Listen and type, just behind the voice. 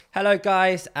Hello,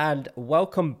 guys, and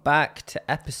welcome back to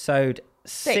episode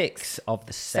 6 of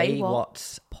the Say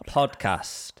What's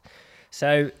podcast.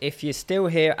 So, if you're still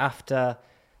here after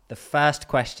the first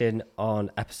question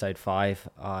on episode 5,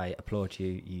 I applaud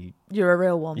you. You're a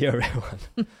real one. You're a real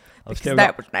one. I've Because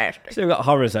that was nasty. still got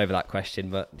horrors over that question,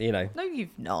 but you know, No,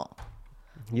 you've not.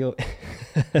 your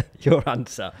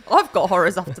answer. I've got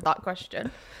horrors after that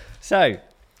question. So,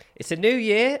 it's a new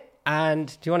year, and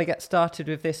do you want to get started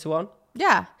with this one?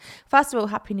 Yeah. First of all,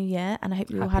 Happy New Year, and I hope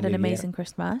you all Happy had an New amazing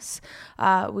Christmas.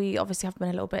 We obviously have been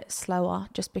a little bit slower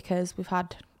just because we've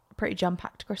had a pretty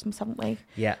jam-packed Christmas, haven't we?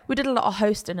 Yeah. We did a lot of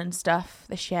hosting and stuff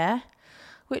this year,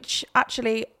 which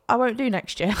actually I won't do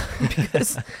next year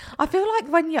because I feel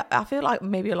like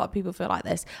maybe a lot of people feel like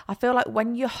this. I feel like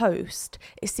when you host,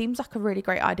 it seems like a really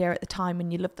great idea at the time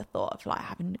and you love the thought of like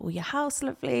having all your house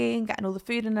lovely and getting all the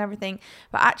food and everything.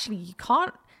 But actually you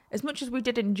can't, as much as we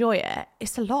did enjoy it,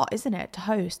 it's a lot, isn't it, to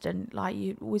host, and like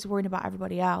you're always worrying about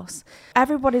everybody else.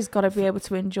 Everybody's got to be able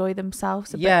to enjoy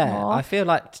themselves a bit more. I feel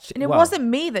like... And it wasn't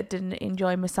me that didn't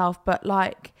enjoy myself, but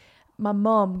like my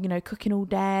mum, you know, cooking all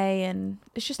day, and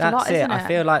it's just a lot, isn't it? I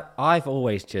feel like I've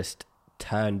always just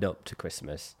turned up to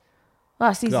Christmas. Well,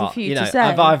 that's easy for you to say.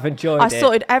 I've enjoyed it. I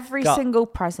sorted every single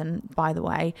present, by the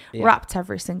way, wrapped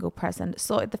every single present,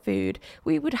 sorted the food.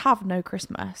 We would have no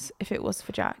Christmas if it was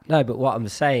for Jack. No, but what I'm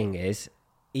saying is,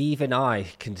 even I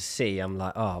can see, I'm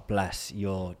like, oh, bless,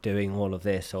 you're doing all of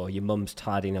this, or your mum's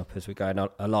tidying up as we're going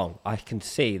along. I can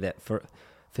see that for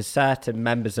certain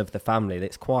members of the family,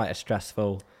 it's quite a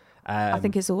stressful I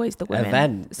think it's always the women.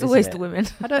 Event, it's always the women.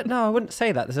 I don't know. I wouldn't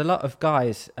say that. There's a lot of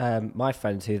guys, my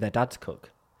friends, who their dads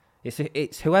cook.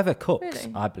 It's whoever cooks,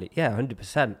 really? I believe. Yeah,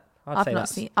 100%.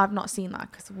 I've not seen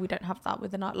that because we don't have that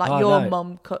with your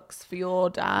mum cooks for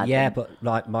your dad. Yeah, but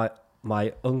like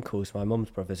my uncles, my mum's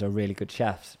brothers are really good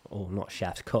chefs, or not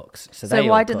chefs, cooks. So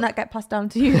why didn't that get passed down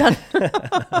to you then?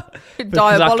 Because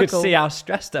Diabolical. I could see how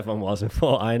stressed everyone was and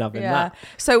thought I ain't having that.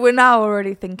 So we're now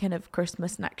already thinking of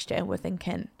Christmas next year. We're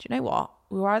thinking, do you know what?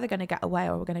 We were either going to get away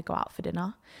or we're going to go out for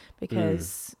dinner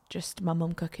because just my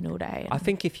mum cooking all day. I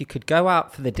think if you could go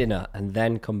out for the dinner and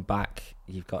then come back,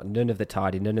 you've got none of the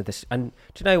tidy, none of this. And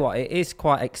do you know what? It is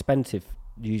quite expensive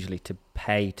usually to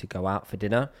pay to go out for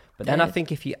dinner. But then I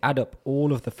think if you add up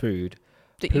all of the food,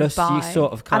 plus you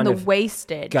sort of kind of of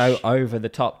wastage, go over the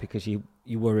top because you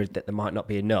worried that there might not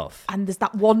be enough. And there's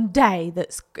that one day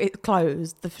it's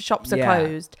closed, the shops are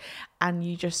closed, and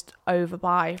you just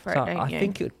overbuy for it, don't you? I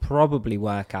think it would probably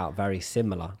work out very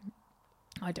similar.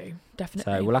 I do,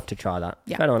 definitely. So we'll have to try that.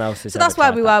 Yeah. If anyone else is so that's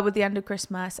where we were with the end of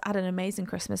Christmas. Had an amazing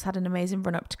Christmas, had an amazing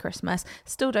run up to Christmas.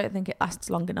 Still don't think it lasts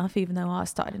long enough, even though I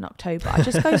started in October. I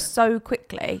just go so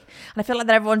quickly. And I feel like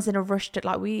that everyone's in a rush to,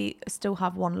 like, we still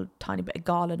have one tiny bit of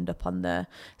garland up on the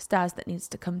stairs that needs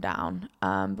to come down.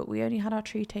 But we only had our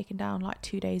tree taken down like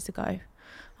 2 days ago.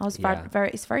 It's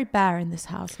very bare in this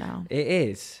house now. It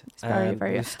is. It's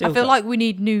very. I feel like we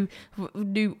need new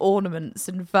ornaments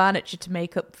and furniture to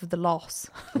make up for the loss.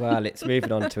 Well, it's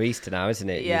moving on to Easter now, isn't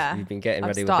it? Yeah. You've been getting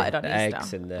ready with the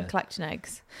eggs and I'm collecting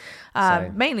eggs.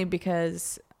 Mainly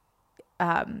because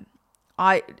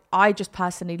I just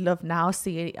personally love now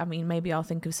seeing, I mean, maybe I'll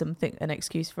think of an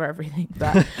excuse for everything,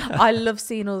 but I love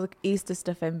seeing all the Easter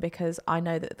stuff in because I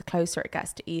know that the closer it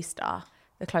gets to Easter,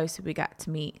 the closer we get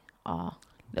to meet our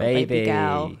little baby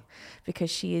girl, because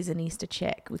she is an Easter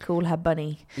chick. We call her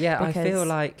Bunny. Yeah, I feel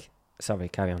like... Sorry,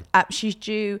 carry on. She's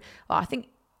due... Well, I think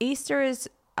Easter is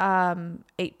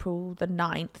April the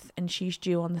 9th, and she's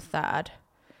due on the 3rd.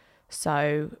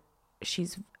 So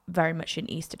she's very much an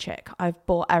Easter chick. I've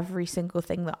bought every single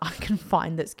thing that I can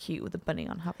find that's cute with a bunny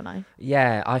on, haven't I?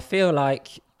 Yeah, I feel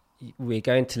like we're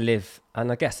going to live,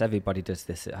 and I guess everybody does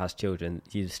this that has children,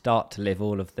 you start to live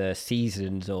all of the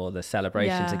seasons or the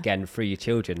celebrations again through your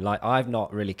children. Like, I've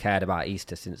not really cared about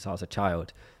Easter since I was a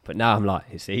child, but now I'm like,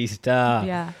 it's Easter.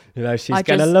 Yeah. You know, she's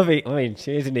going to love it. I mean,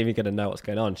 she isn't even going to know what's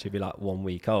going on. She'll be like 1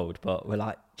 week old, but we're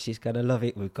like, she's going to love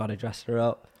it. We've got to dress her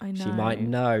up. I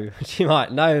know. She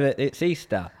might know that it's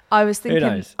Easter. I was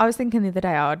thinking the other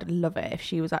day, I'd love it if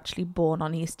she was actually born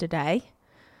on Easter Day.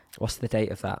 What's the date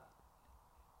of that?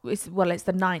 It's the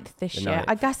 9th this year. 9th.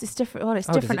 I guess it's different. Well, it's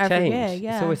different every year.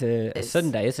 Yeah, it's always a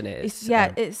Sunday, isn't it?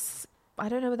 It's I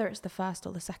don't know whether it's the first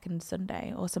or the second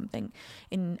Sunday or something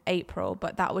in April,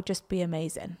 but that would just be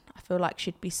amazing. I feel like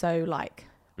she'd be so like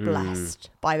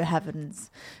blessed by the heavens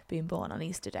being born on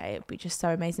Easter Day. It'd be just so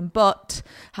amazing. But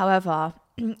however,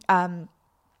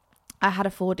 I had a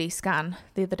 4D scan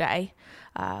the other day.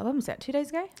 When was it? 2 days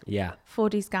ago? Yeah.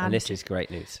 4D scan. And this is great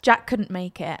news. Jack couldn't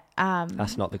make it.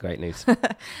 That's not the great news.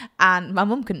 And my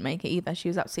mum couldn't make it either. She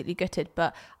was absolutely gutted.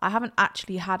 But I haven't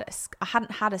actually I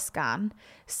hadn't had a scan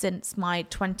since my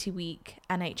 20-week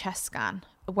NHS scan.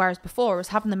 Whereas before I was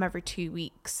having them every 2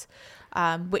 weeks,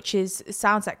 which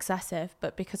sounds excessive,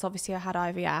 but because obviously I had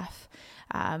IVF,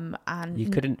 and you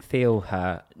couldn't feel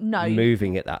her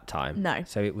moving at that time. No.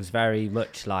 So it was very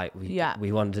much like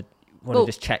we wanted to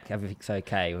just check everything's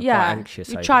okay. We're quite anxious.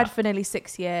 We tried for nearly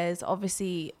 6 years.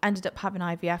 Obviously, ended up having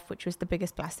IVF, which was the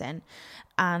biggest blessing,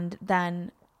 and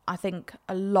then I think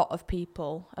a lot of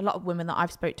women that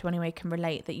I've spoke to anyway can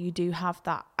relate that you do have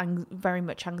that very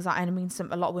much anxiety. And I mean,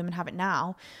 a lot of women have it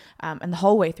now, and the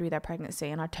whole way through their pregnancy,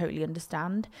 and I totally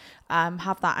understand,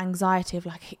 have that anxiety of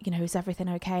like, is everything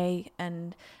okay?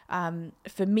 And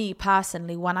for me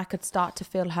personally, when I could start to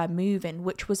feel her moving,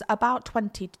 which was about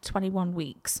 20 to 21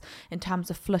 weeks in terms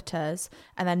of flutters,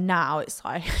 and then now it's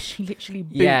like she literally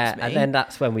boots me. And then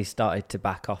that's when we started to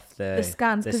back off the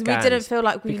scans, because we didn't feel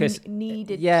like we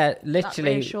needed. Yeah,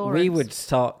 literally, we would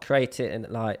start creating and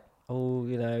like,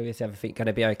 is everything going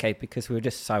to be okay? Because we were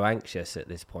just so anxious at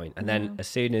this point. And then as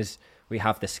soon as we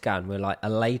have the scan, we're like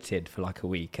elated for like a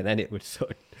week, and then it would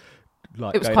sort of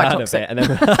like go down a bit, and then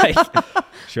we're like,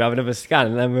 should we have another scan?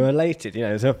 And then we're elated,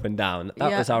 it was up and down.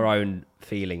 That was our own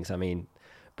feelings. I mean,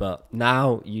 but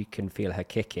now you can feel her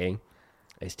kicking.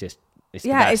 It's just. It's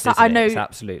like, I know, it's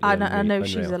absolutely I know unreal.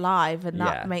 She's alive, and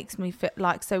that makes me feel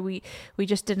like, so we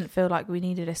just didn't feel like we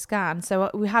needed a scan.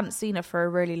 So we hadn't seen her for a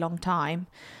really long time,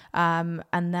 and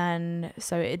then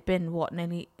so it had been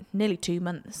nearly 2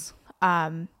 months.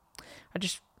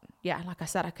 Like I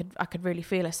said, I could really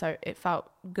feel her, so it felt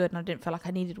good, and I didn't feel like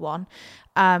I needed one.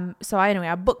 So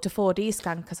I booked a 4D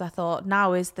scan because I thought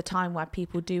now is the time where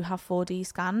people do have 4D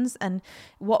scans, and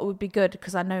what would be good,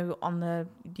 because I know on the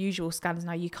usual scans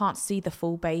now you can't see the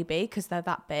full baby because they're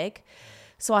that big.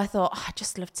 So I thought, I'd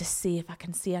just love to see if I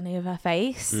can see any of her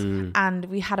face. And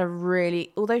we had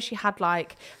although she had I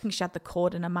think she had the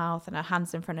cord in her mouth and her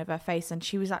hands in front of her face, and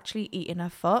she was actually eating her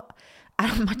foot.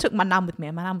 And I took my nan with me,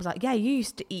 and my nan was like, yeah, you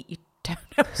used to eat your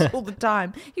toenails all the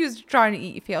time. He was trying to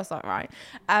eat your feet. I was like, right.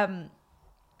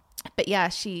 But yeah,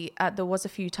 there was a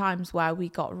few times where we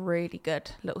got really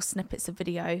good little snippets of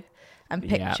video and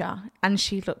picture. And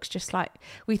she looks just like,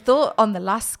 we thought on the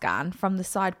last scan from the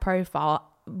side profile,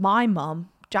 my mum,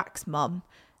 Jack's mum,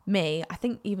 me, I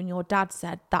think even your dad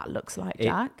said that looks like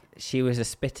Jack. She was a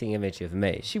spitting image of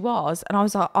me. She was, and I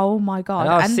was like, oh my god. And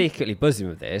I was secretly buzzing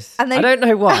with this. And I don't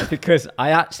know why, because I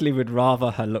actually would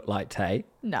rather her look like Tay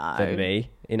than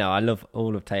me. I love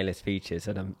all of Taylor's features,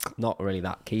 and I'm not really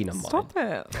that keen on mine. Stop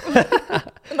it.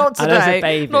 Not today. And as a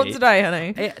baby, not today,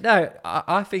 honey.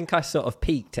 I think I sort of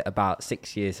peaked at about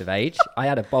 6 years of age. I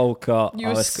had a bowl cut.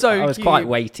 I was quite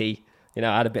weighty. I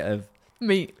had a bit of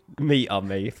meat on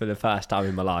me for the first time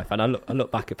in my life, and I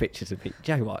look back at pictures of me.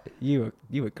 Joe, what you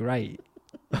were great.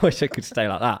 I wish I could stay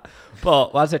like that.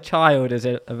 But as a child, as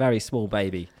a very small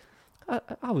baby,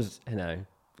 I was, I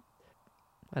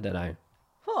don't know.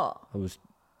 What? I was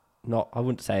not. I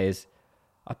wouldn't say as.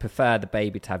 I prefer the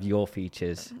baby to have your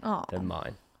features than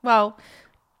mine. Well,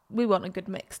 we want a good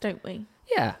mix, don't we?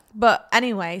 Yeah. But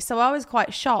anyway, so I was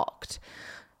quite shocked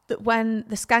that when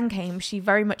the scan came, she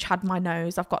very much had my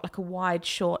nose. I've got like a wide,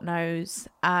 short nose.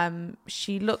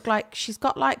 She looked like she's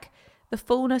got like the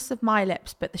fullness of my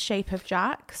lips, but the shape of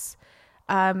Jack's,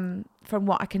 from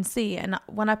what I can see. And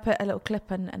when I put a little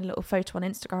clip and a little photo on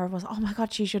Instagram, I was like, oh my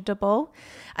God, she's your double.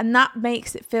 And that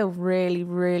makes it feel really,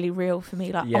 really real for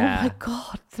me. Like, oh my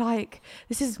God, like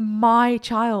this is my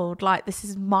child. Like this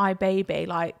is my baby.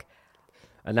 Like,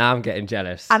 and now I'm getting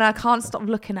jealous. And I can't stop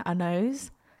looking at her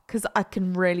nose, because I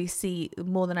can really see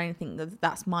more than anything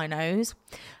that's my nose,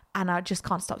 and I just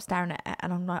can't stop staring at it.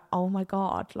 And I'm like, oh my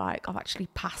God, like I've actually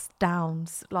passed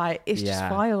downs. Like it's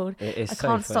just wild. I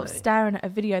can't stop staring at a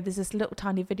video. There's this little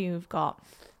tiny video we've got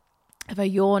of her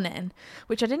yawning,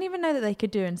 which I didn't even know that they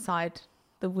could do inside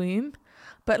the womb.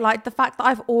 But like the fact that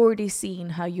I've already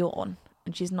seen her yawn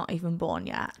and she's not even born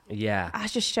yet. Yeah.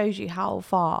 That just shows you how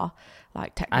far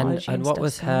like technology and what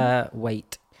was her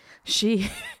weight? She's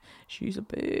a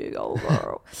big old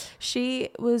girl. She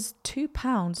was 2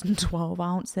 pounds and 12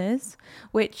 ounces,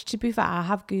 which, to be fair, I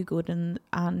have Googled,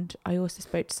 and I also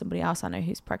spoke to somebody else I know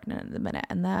who's pregnant at the minute,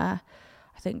 and they're,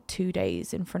 I think, 2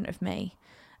 days in front of me.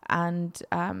 And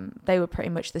they were pretty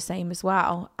much the same as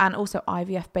well. And also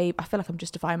IVF babe. I feel like I'm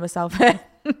justifying myself here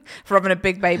for having a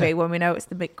big baby when we know it's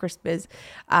the big crispers.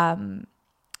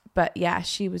 But yeah,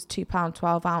 she was 2 pounds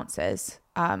 12 ounces.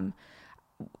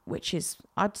 which is,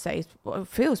 I'd say, it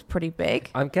feels pretty big.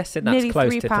 I'm guessing that's Nearly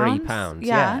close £3. to £3.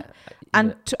 Yeah.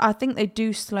 And I think they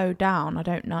do slow down. I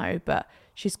don't know, but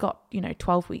she's got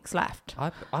 12 weeks left.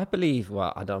 I believe.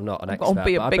 Well, I'm not an I've got to expert,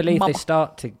 be a but I big believe mama. they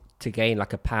start to gain like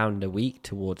 £1 a week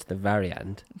towards the very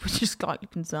end. Which is slightly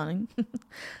concerning.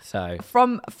 So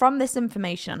from this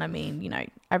information, I mean,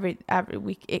 every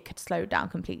week it could slow down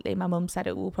completely. My mum said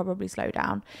it will probably slow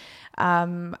down.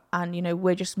 And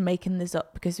we're just making this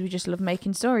up because we just love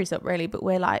making stories up, really. But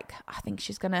we're like, I think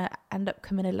she's going to end up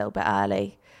coming a little bit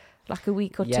early, like a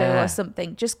week or two or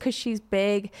something, just because she's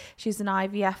big. She's an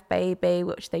IVF baby,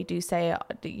 which they do say,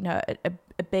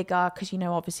 a bigger, because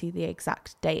obviously the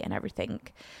exact date and everything.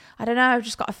 I don't know. I've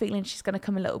just got a feeling she's going to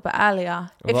come a little bit earlier.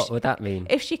 What would that mean?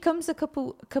 If she comes a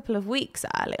couple of weeks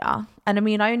earlier, and I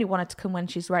mean, I only wanted to come when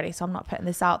she's ready, so I'm not putting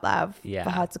this out there for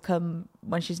her to come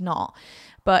when she's not.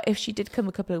 But if she did come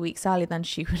a couple of weeks early, then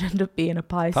she would end up being a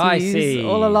Pisces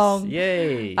all along.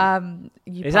 Yay!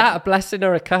 Is that a blessing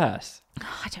or a curse?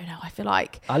 I don't know. I feel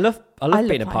like I love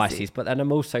being a Pisces, but then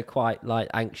I'm also quite like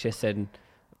anxious and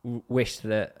wish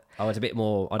that I was a bit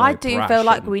more. I do feel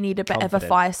like we need a bit of a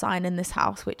fire sign in this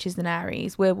house, which is an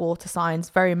Aries. We're water signs,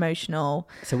 very emotional.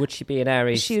 So would she be an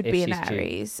Aries? She would be an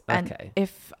Aries, and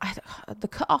if the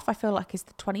cutoff, I feel like is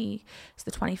the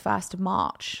 21st of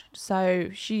March. So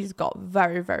she's got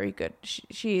very, very good.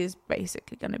 She is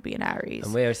basically going to be an Aries,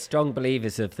 and we're strong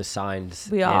believers of the signs.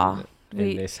 We are.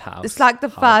 In this house. It's like the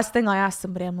first thing I ask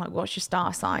somebody, I'm like, what's your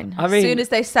star sign? As soon as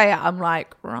they say it, I'm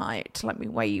like, right, let me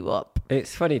weigh you up.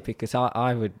 It's funny because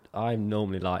I'm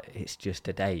normally like, it's just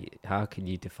a date. How can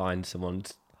you define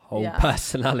someone's whole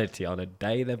personality on a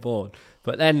day they're born?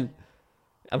 But then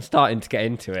I'm starting to get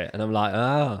into it and I'm like,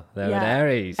 oh, they're an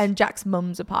Aries. And Jack's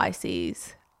mum's a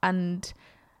Pisces. And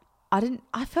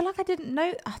I feel like I didn't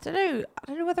know, I don't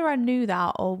know whether I knew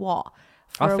that or what.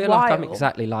 I feel like I'm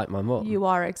exactly like my mum. You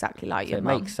are exactly like your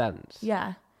mum. It makes sense.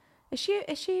 Yeah. Is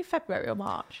she February or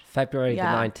March? February the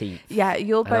 19th. Yeah,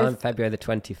 you're both. And I'm February the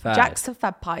 21st. Jack's a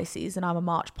Feb Pisces and I'm a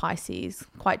March Pisces.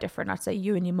 Quite different. I'd say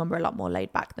you and your mum are a lot more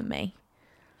laid back than me.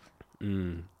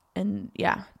 And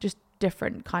just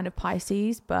different kind of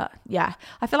Pisces. But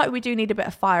I feel like we do need a bit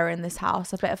of fire in this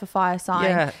house, a bit of a fire sign.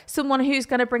 Yeah. Someone who's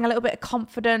going to bring a little bit of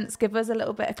confidence, give us a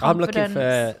little bit of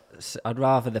confidence. I'd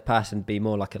rather the person be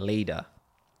more like a leader.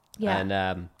 Yeah, and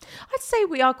I'd say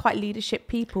we are quite leadership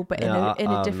people, but in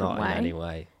a different way. In any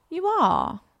way. You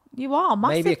are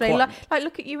massively. Like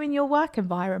look at you in your work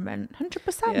environment,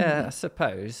 100%. Yeah, I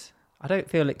suppose. I don't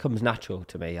feel it comes natural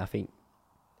to me. I think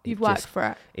you've worked for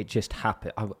it. It just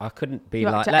happened. I couldn't be you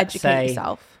like, have to let's educate say,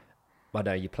 yourself. I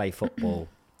know you play football.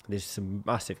 There's some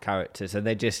massive characters and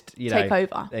they just, take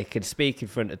over. They can speak in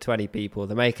front of 20 people.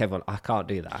 They make everyone, I can't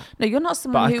do that. No, you're not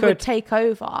someone who would take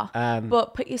over,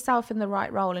 but put yourself in the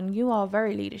right role. And you are a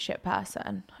very leadership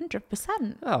person,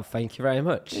 100%. Oh, thank you very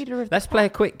much. Let's play a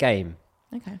quick game.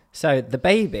 Okay. So the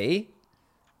baby,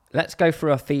 let's go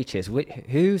through our features.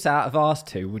 Who's out of ours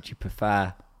two would you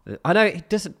prefer? I know it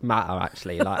doesn't matter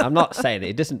actually. Like I'm not saying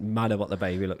it doesn't matter what the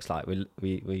baby looks like.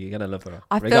 We're gonna love her.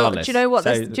 Regardless. Do you know what?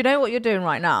 Do you know what you're doing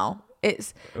right now?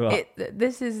 This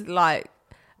is like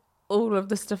all of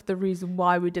the stuff. The reason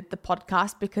why we did the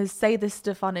podcast, because say this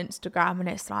stuff on Instagram and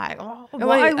it's like,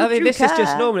 this is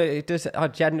just normal. It does.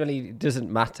 Generally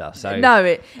doesn't matter. So no,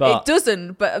 it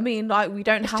doesn't. But I mean, like we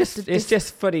don't have to. It's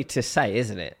just funny to say,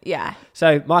 isn't it? Yeah.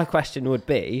 So my question would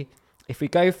be, if we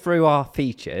go through our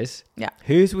features,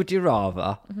 whose would you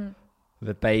rather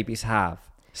the babies have?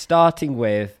 Starting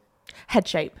with head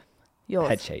shape. Yours.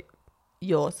 Head shape.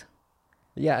 Yours.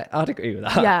 Yeah, I'd agree with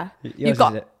that. Yeah. You've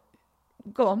got.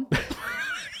 Go on. No,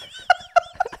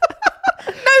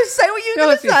 say what you were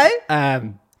going to say.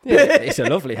 It's a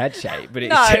lovely head shape, but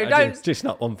it's just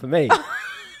not one for me.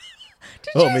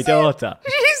 My daughter.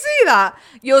 Did you see that?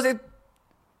 Yours is.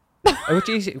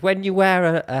 When you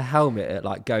wear a helmet at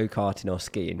like go-karting or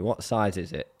skiing, what size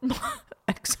is it?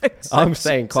 I'm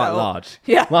saying quite large.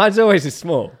 Yeah. Mine's always a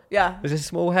small. Yeah. Is a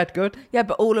small head good? Yeah,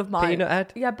 but all of mine. Peanut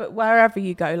head? Yeah, but wherever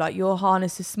you go, like your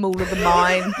harness is smaller than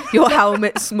mine. Your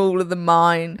helmet's smaller than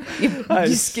mine. Your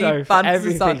ski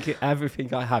pants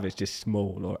everything I have is just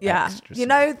small or extra. You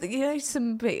know,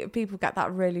 some people get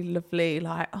that really lovely,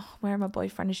 like, wearing my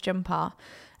boyfriend's jumper.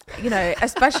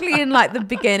 Especially in like the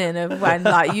beginning of when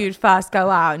like you'd first go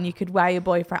out and you could wear your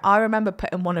boyfriend. I remember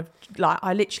putting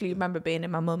I literally remember being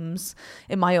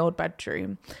in my old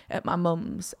bedroom at my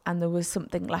mum's, and there was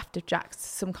something left of Jack's,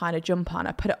 some kind of jumper, and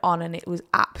I put it on and it was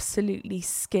absolutely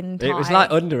skin tight. It was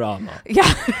like Under Armour.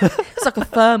 Yeah, it's like a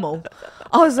thermal.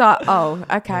 I was like, oh,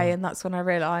 okay. And that's when I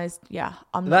realised, yeah,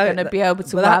 I'm not going to be able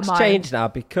to wear that's mine. changed now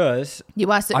because You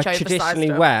wear such I oversized traditionally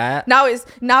stuff. wear...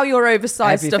 Now your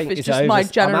oversized stuff everything is just my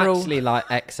general... I'm actually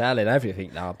like XL in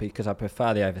everything now because I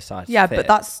prefer the oversized Yeah, fit. but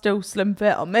that's still slim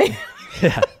fit on me.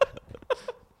 Yeah.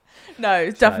 No,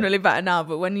 it's definitely better now.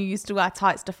 But when you used to wear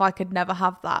tight stuff, I could never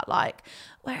have that. Like,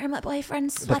 wearing my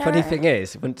boyfriend's sweater. The funny thing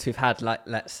is, once we've had, like,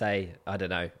 let's say, I don't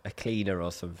know, a cleaner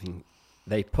or something,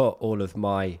 they put all of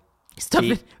my stuff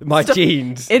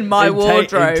jeans in my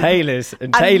wardrobe. In Taylor's,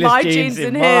 and my Taylor's jeans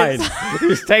in mine. his.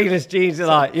 Because Taylor's jeans are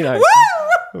like, you know,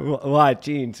 wide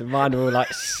jeans, and mine were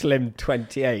like slim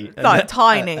 28, like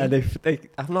tiny. And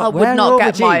I'm like,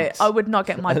 I would not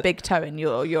get my big toe in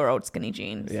your old skinny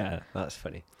jeans. Yeah, that's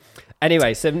funny.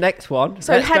 Anyway, so next one.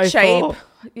 So head shape,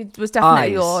 it was definitely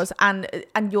eyes. yours,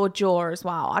 and your jaw as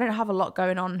well. I don't have a lot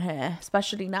going on here,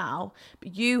 especially now.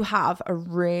 But you have a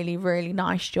really, really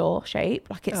nice jaw shape.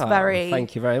 Like it's very.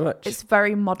 Thank you very much. It's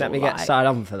very model. Let me get started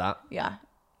on for that. Yeah,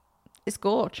 it's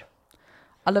gorge.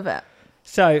 I love it.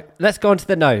 So let's go on to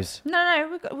the nose.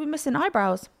 No, we're missing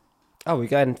eyebrows. Oh, we're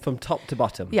going from top to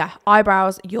bottom. Yeah,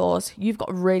 eyebrows. Yours. You've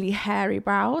got really hairy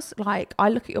brows. Like I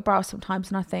look at your brows sometimes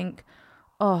and I think,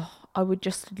 oh, I would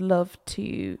just love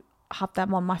to have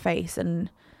them on my face and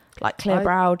like clear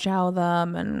brow gel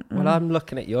them. And well, I'm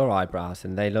looking at your eyebrows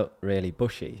and they look really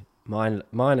bushy. Mine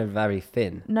are very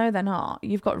thin. No, they're not.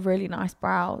 You've got really nice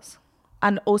brows,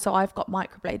 and also I've got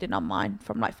microblading on mine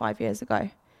from like 5 years ago.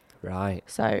 Right.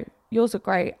 So yours are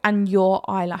great, and your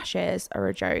eyelashes are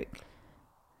a joke.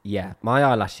 Yeah, my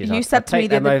eyelashes. You said to me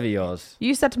them over yours.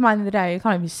 You said to mine the other day, you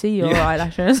can't even see your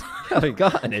eyelashes. I haven't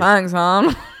got any. Thanks,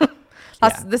 man.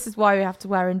 This is why we have to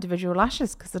wear individual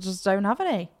lashes, because I just don't have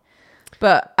any.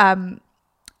 But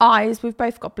eyes, we've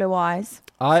both got blue eyes.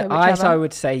 Eyes, I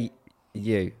would say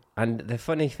you. And the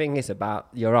funny thing is about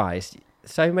your eyes,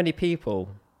 so many people,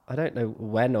 I don't know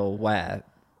when or where,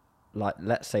 like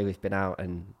let's say we've been out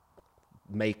and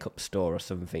makeup store or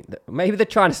something, that maybe they're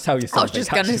trying to sell you something. I was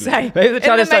just going to say, maybe they're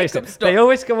trying to sell you something. They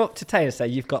always come up to Taylor and say,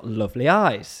 you've got lovely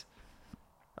eyes.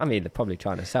 I mean, they're probably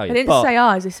trying to sell you. They didn't say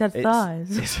eyes, they said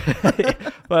thighs.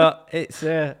 Well, it's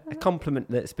a compliment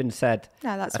that's been said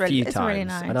a few times, really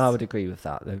nice. and I would agree with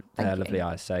that. They're lovely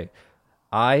eyes. So,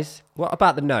 eyes. What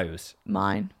about the nose?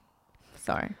 Mine.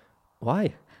 Sorry.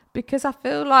 Why? Because I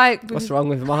feel like... What's wrong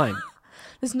with mine?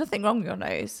 There's nothing wrong with your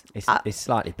nose. It's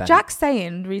slightly better. Jack's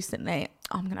saying recently,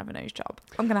 I'm going to have a nose job.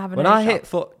 I'm going to have a nose job. When I job. hit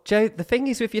foot... Joe, the thing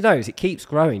is with your nose, it keeps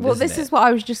growing, Well, this is what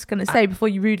I was just going to say before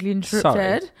you rudely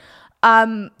interrupted. Sorry.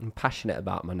 I'm passionate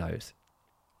about my nose.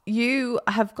 You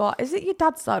have got... Is it your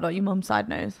dad's side or your mum's side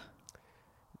nose?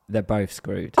 They're both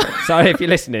screwed. Sorry if you're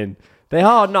listening. They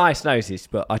are nice noses,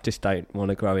 but I just don't want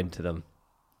to grow into them.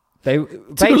 Too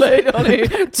late, honey.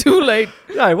 Too late.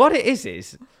 No, what it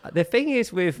is the thing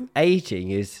is with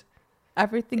aging is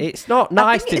everything. It's not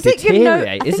nice to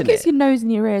deteriorate, isn't it? I think it's your nose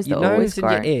and your ears that always grow.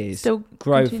 Your nose and your ears still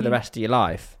grow for the rest of your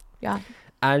life. Yeah.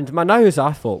 And my nose,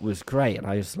 I thought, was great, and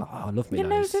I was like, oh, I love my nose. Your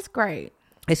nose is great.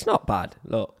 It's not bad.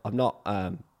 Look, I'm not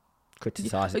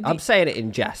criticising. I'm saying it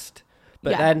in jest.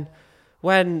 But then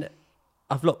when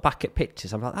I've looked back at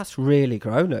pictures, I'm like, that's really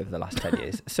grown over the last 10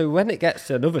 years. So when it gets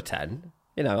to another 10,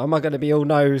 am I going to be all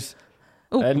nose?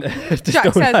 Ooh. And Jack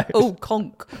all says, nose? oh,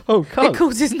 conk. Oh, conk. He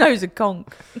calls his nose a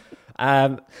conk.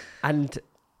 And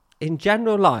in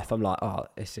general life, I'm like, oh,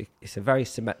 it's a very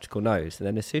symmetrical nose. And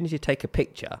then as soon as you take a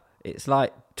picture, it's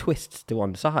like twists to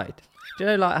one side. Do you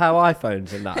know, like how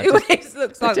iPhones and that? It always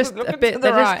looks like just a bit. They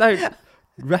just don't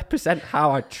represent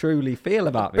how I truly feel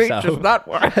about myself. Just that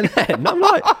way. And then I'm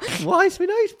like, why is my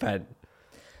nose pen?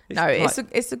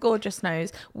 It's a gorgeous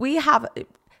nose. We have.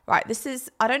 Right, this is,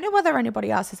 I don't know whether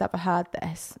anybody else has ever heard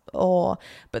this,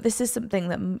 but this is something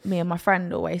that me and my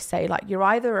friend always say, like, you're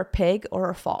either a pig or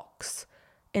a fox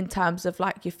in terms of,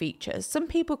 like, your features. Some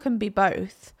people can be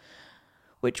both,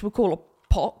 which we'll call a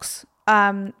pox,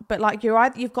 but, like,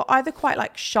 you've got either quite,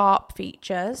 like, sharp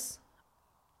features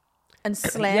and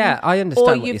slim. Yeah, I understand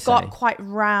what you're saying. Or you've got quite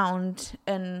round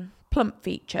and plump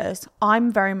features.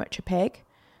 I'm very much a pig,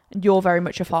 and you're very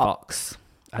much a fox.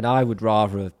 And I would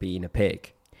rather have been a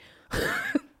pig.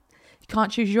 You can't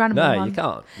choose your animal. No, you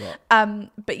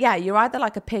can't. But yeah, you're either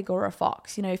like a pig or a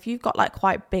fox. If you've got like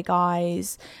quite big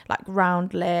eyes, like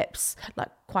round lips, like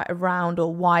quite a round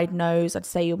or wide nose, I'd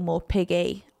say you're more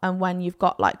piggy. And when you've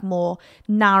got like more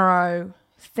narrow,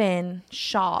 thin,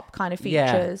 sharp kind of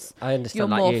features, I understand. You're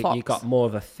like more fox. You've got more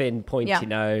of a thin, pointy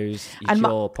nose. Your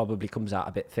jaw probably comes out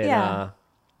a bit thinner.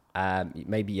 Yeah.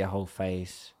 Maybe your whole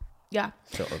face. Yeah.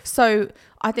 Sort of. So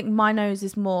I think my nose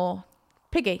is more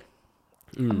piggy.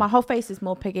 My whole face is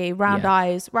more piggy. Round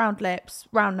eyes, round lips,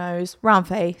 round nose, round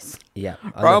face. Yeah.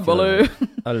 Round balloon.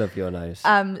 I love your nose.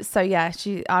 So yeah,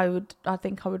 I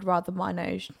think I would rather my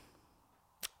nose.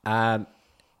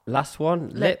 Last one,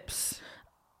 lips.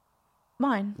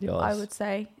 Mine, Yours. I would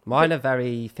say. Mine are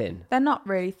very thin. They're not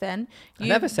really thin. I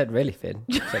never said really thin.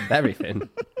 I said very thin.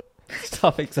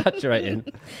 Stop exaggerating.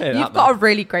 You've got a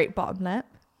really great bottom lip.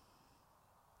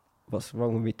 What's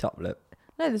wrong with me top lip?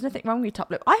 No, there's nothing wrong with your top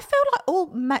lip. I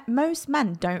feel like most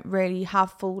men don't really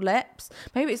have full lips.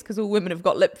 Maybe it's because all women have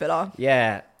got lip filler.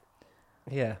 Yeah.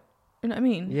 Yeah. You know what I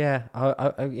mean? Yeah.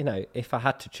 I you know, if I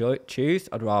had to choose,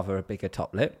 I'd rather a bigger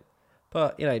top lip.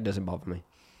 But, you know, it doesn't bother me.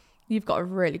 You've got a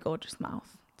really gorgeous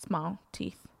mouth. Smile,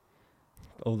 teeth.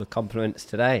 All the compliments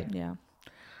today. Yeah.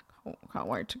 Can't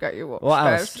wait to get you What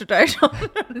else? today.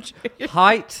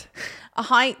 Height. A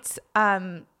height,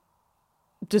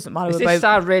 doesn't matter. Does this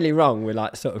sound really wrong? We're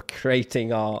like sort of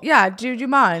creating our... Yeah, do you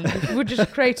mind? We're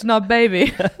just creating our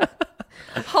baby.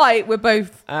 Height, we're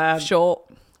both short.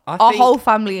 Our whole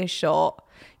family is short.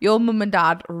 Your mum and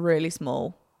dad are really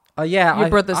small. Oh yeah, your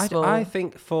brother's small. I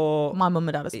think for my mum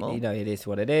and dad are small. You know, it is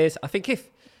what it is. I think if,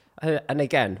 and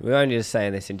again, we're only just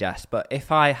saying this in jest, but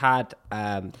if I had,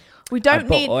 we don't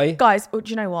need guys. Do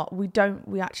you know what?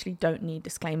 We actually don't need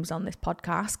disclaimers on this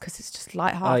podcast because it's just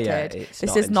lighthearted. Oh, yeah,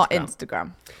 this is not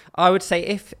Instagram. I would say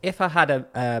if I had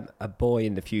a boy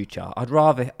in the future, I'd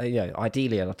rather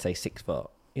ideally I'd say 6 foot.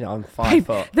 You know, I'm 5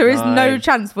 foot. There is no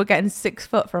chance we're getting 6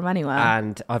 foot from anywhere.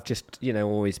 And I've just,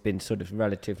 always been sort of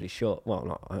relatively short.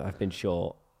 Well, I've been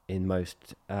short in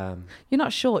most... You're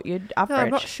not short, you're average. No, I'm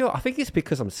not short. I think it's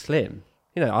because I'm slim.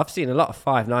 I've seen a lot of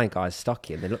 5'9" guys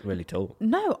stocky and they look really tall.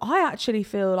 No, I actually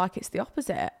feel like it's the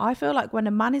opposite. I feel like when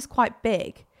a man is quite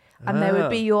big and they would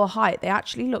be your height, they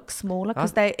actually look smaller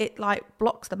because it like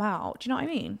blocks them out. Do you know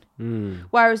what I mean? Mm.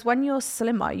 Whereas when you're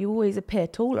slimmer, you always appear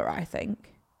taller, I think.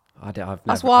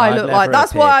 That's why I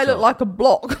look like a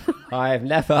block. I have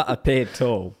never appeared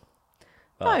tall.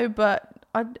 No, but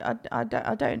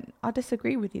I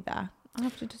disagree with you there. I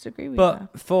have to disagree with you.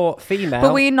 But for female,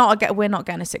 but we're not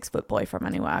getting a 6 foot boy from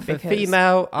anywhere. For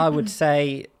female, I would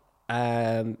say,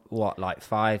 like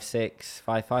 5'6",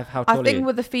 5'5". How tall are you? I think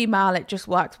with a female, it just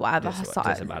works whatever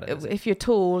doesn't matter, if you're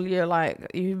tall,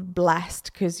 you're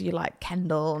blessed because you're like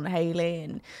Kendall and Hailey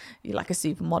and you're like a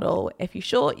supermodel. If you're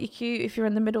short, you're cute. If you're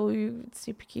in the middle, you're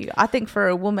super cute. I think for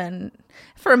a man,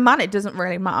 it doesn't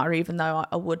really matter. Even though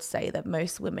I would say that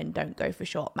most women don't go for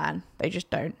short men, they just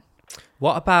don't.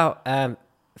 What about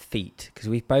feet? Because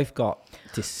we've both got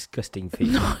disgusting feet.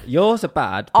 No. Yours are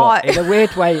bad, but in a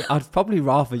weird way, I'd probably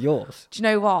rather yours. Do you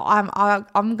know what?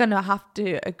 I'm gonna have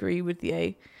to agree with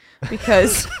you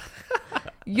because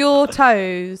your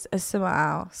toes are somewhere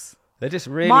else. They're just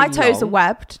really my toes long. Are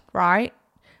webbed, right?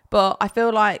 But I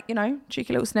feel like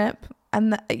cheeky little snip.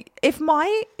 And if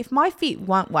my feet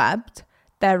weren't webbed,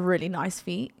 they're really nice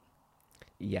feet.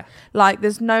 Yeah. Like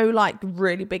there's no like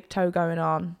really big toe going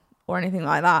on or anything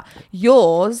like that.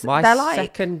 Yours, they're like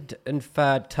second and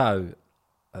third toe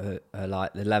are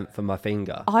like the length of my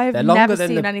finger. I've never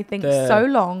seen anything so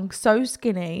long, so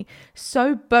skinny,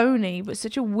 so bony, but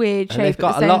such a weird shape. They've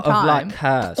got at the a lot same time. of like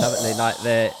curves, haven't they?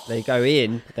 Like they go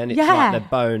in, then it's Yeah. like the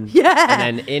bone, Yeah.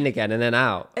 and then in again, and then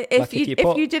out. If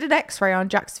you did an X-ray on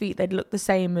Jack's feet, they'd look the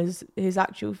same as his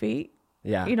actual feet.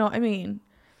 Yeah. You know what I mean?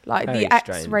 Like Very the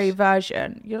strange. X-ray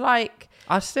version. You're like,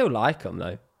 I still like them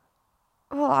though.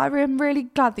 oh, I'm really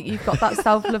glad that you've got that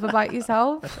self-love about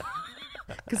yourself.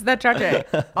 Because they're tragic.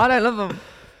 I don't love them.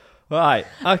 Right.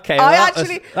 Okay. That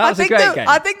was a great game.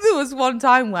 I think there was one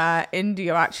time where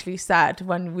India actually said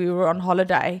when we were on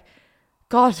holiday,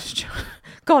 God,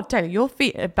 Taylor, your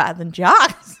feet are better than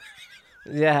Jack's.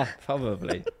 Yeah,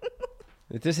 probably.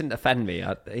 It doesn't offend me.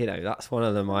 That's one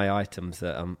of my items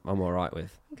that I'm all right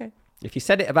with. Okay. If you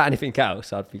said it about anything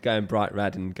else, I'd be going bright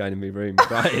red and going in my room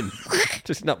crying.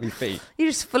 Just not my feet. You're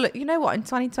just full of, you know what? In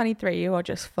 2023, you are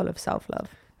just full of self-love.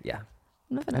 Yeah.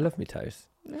 Nothing I else. love my toes.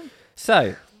 Yeah.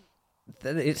 So,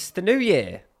 it's the new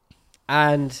year.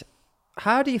 And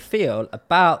how do you feel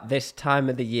about this time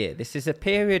of the year? This is a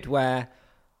period where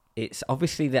it's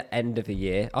obviously the end of the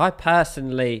year. I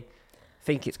personally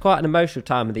think it's quite an emotional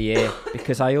time of the year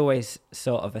because I always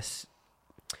sort of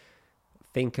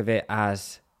think of it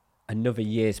as another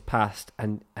year's passed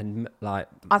and like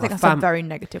I think that's a very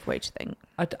negative way to think.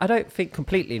 I don't think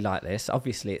completely like this.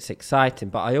 Obviously it's exciting,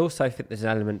 but I also think there's an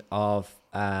element of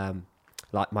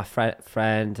like my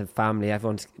friends and family,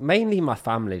 everyone's mainly my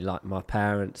family, like my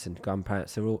parents and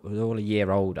grandparents are all a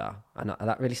year older, and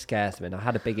that really scares me, and I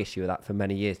had a big issue with that for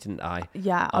many years, didn't I?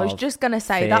 Yeah, I was just gonna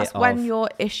say that's when your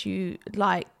issue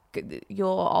like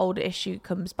your old issue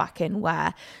comes back in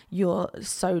where you're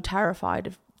so terrified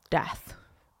of death.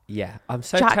 Yeah, I'm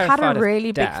so Jack terrified had a of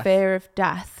really death. big fear of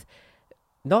death.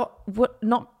 Not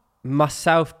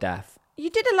myself death. You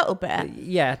did a little bit.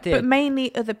 Yeah, I did. But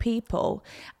mainly other people.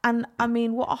 And I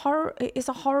mean, that's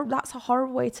a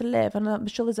horrible way to live. And I'm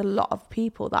sure there's a lot of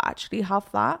people that actually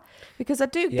have that, because I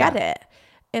do get it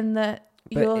in that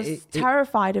you're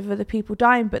terrified of other people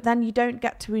dying, but then you don't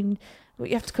get to, what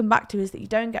you have to come back to is that you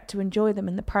don't get to enjoy them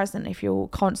in the present if you're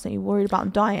constantly worried about them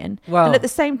dying. Well, and at the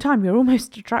same time, you're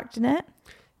almost attracting it.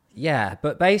 Yeah,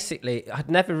 but basically, I'd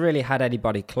never really had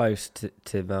anybody close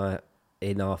to my,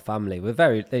 in our family. We're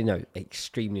very,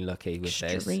 extremely lucky with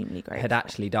this. Extremely grateful. Had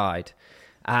actually died.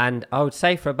 And I would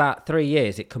say for about 3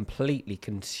 years, it completely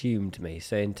consumed me.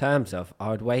 So in terms of, I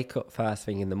would wake up first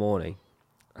thing in the morning,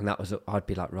 and I'd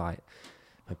be like, right,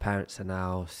 my parents are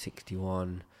now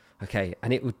 61. Okay,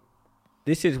 and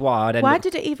this is why Where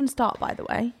did it even start, by the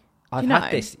way? I've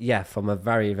had this, from a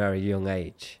very, very young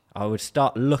age. I would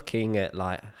start looking at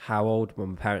like how old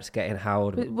my parents are getting, how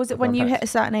old was it when you hit a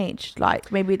certain age,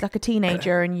 like maybe like a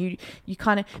teenager, and you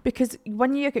kind of, because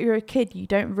when you're a kid, you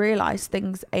don't realize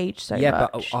things age so much. Yeah,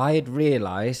 but I had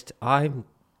realized from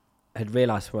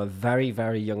a very,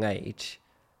 very young age,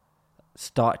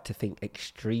 start to think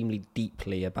extremely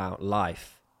deeply about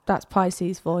life. That's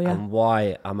Pisces for you. And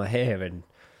why am I here, and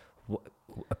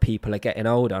people are getting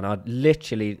older, and I'm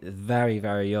literally very,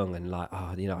 very young, and like,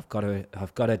 I've got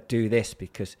to do this,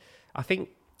 because I think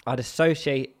I'd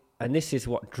associate, and this is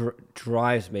what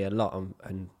drives me a lot,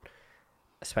 and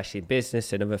especially in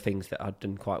business and other things that I've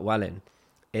done quite well in,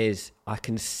 is I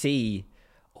can see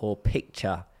or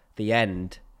picture the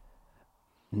end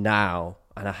now,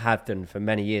 and I have done for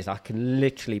many years. I can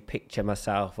literally picture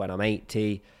myself when I'm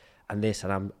 80 and this,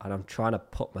 and I'm trying to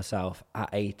put myself at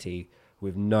 80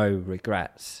 with no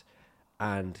regrets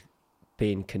and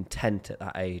being content at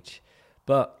that age.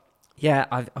 But yeah,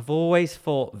 I've always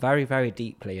thought very, very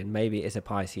deeply, and maybe it is a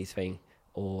Pisces thing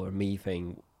or a me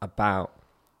thing, about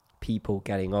people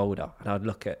getting older. And I'd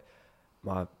look at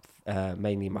my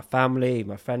mainly my family,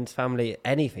 my friends' family,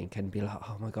 anything, can be like,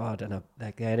 oh my God, and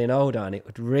they're getting older, and it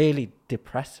would really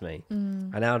depress me.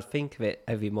 And I would think of it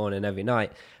every morning, every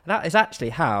night. And that is actually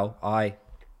how I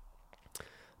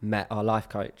met our life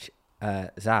coach,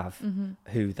 Zav,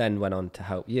 who then went on to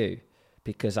help you,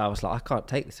 because I was like, I can't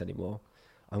take this anymore.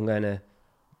 I'm going to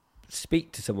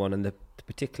speak to someone. And the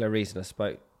particular reason I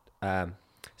spoke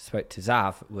to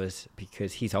Zav was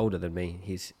because he's older than me.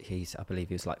 He's I believe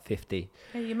he was like 50.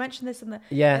 Yeah, you mentioned this in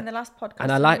the last podcast.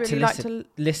 And I like to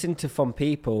listen to from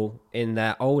people in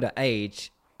their older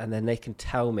age, and then they can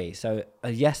tell me. So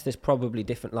yes, there's probably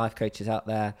different life coaches out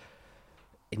there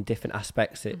in different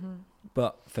aspects.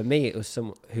 But for me, it was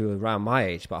someone who were around my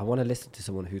age, but I want to listen to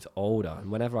someone who's older.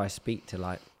 And whenever I speak to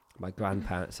like my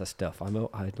grandparents or stuff,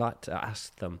 I'd like to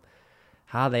ask them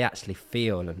how they actually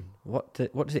feel, and what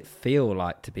does it feel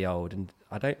like to be old. And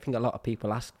I don't think a lot of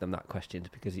people ask them that question,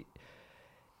 because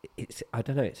it's I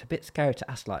don't know, it's a bit scary to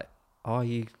ask, like, are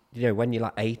you, when you're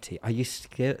like 80, are you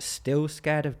still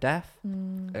scared of death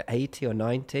at 80 or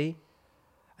 90?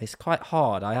 It's quite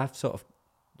hard. I have sort of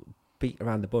beat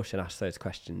around the bush and ask those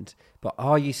questions, but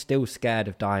are you still scared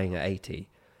of dying at 80?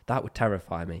 That would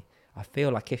terrify me. I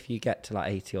feel like if you get to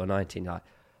like 80 or 90, you're like,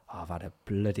 I've had a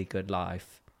bloody good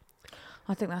life.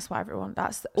 I think that's what everyone,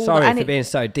 that's all. Sorry for being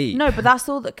so deep. No, but that's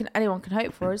all that anyone can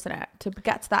hope for, isn't it? To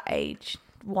get to that age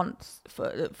once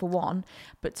for one,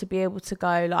 but to be able to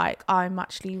go like, I'm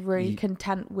actually really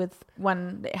content with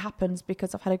when it happens,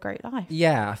 because I've had a great life.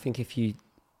 Yeah, I think if you,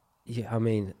 I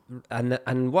mean,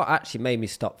 and what actually made me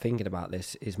stop thinking about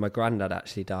this is my granddad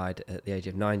actually died at the age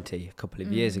of 90 a couple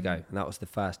of years ago, and that was the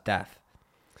first death.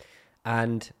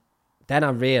 And then I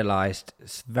realised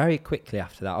very quickly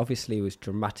after that, obviously it was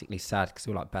dramatically sad because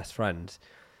we were like best friends.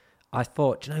 I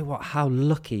thought, do you know what? How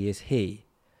lucky is he?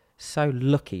 So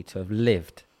lucky to have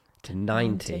lived to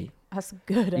 90. That's a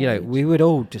good age. We would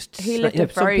all just... He lived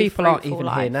a some very people aren't even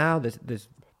life. here now. There's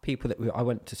people that I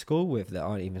went to school with that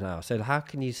aren't even now. So how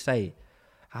can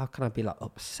I be like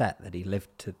upset that he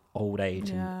lived to old age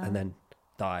and then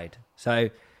died? So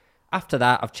after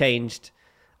that, I've changed,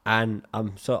 and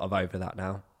I'm sort of over that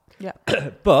now. Yeah.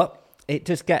 But it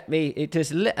does get me, it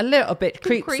just a little bit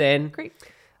creeps in.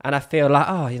 And I feel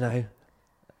like,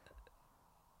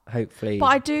 hopefully. But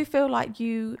I do feel like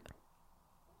you,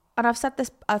 and I've said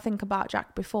this, I think, about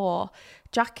Jack before.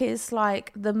 Jack is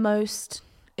like the most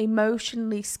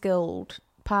emotionally skilled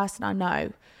person I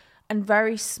know, and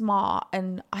very smart.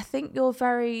 And I think you're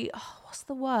very, what's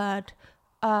the word?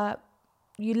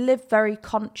 You live very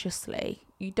consciously.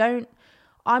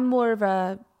 I'm more of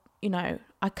a you know,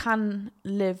 I can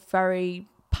live very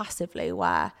passively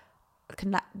where I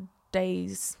can let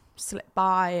days slip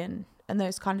by and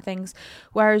those kind of things.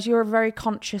 Whereas you're a very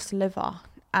conscious liver.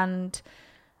 And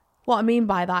what I mean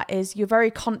by that is you're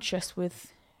very conscious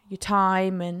with your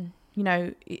time, and you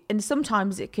know, and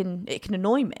sometimes it can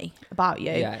annoy me about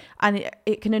you, and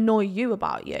it can annoy you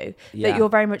about you, that you're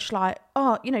very much like,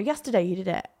 oh, you know, yesterday you did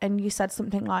it and you said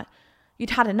something like you'd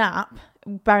had a nap,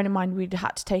 bearing in mind we'd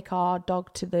had to take our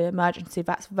dog to the emergency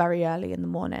vets very early in the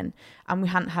morning, and we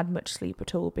hadn't had much sleep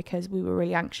at all because we were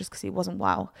really anxious because he wasn't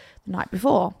well the night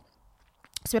before.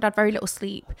 So we'd had very little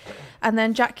sleep. And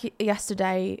then Jack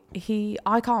yesterday,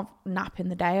 I can't nap in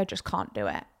the day. I just can't do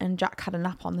it. And Jack had a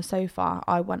nap on the sofa.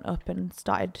 I went up and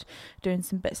started doing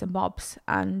some bits and bobs.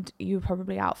 And you were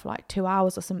probably out for like 2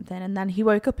 hours or something. And then he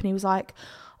woke up and he was like,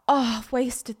 oh, I've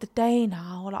wasted the day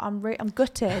now. Like, I'm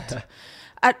gutted.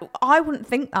 I wouldn't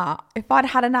think that. If I'd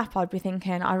had a nap, I'd be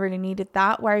thinking I really needed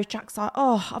that. Whereas Jack's like,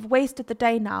 oh, I've wasted the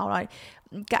day now. Like,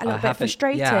 get a little bit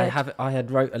frustrated. Yeah, I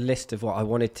had wrote a list of what I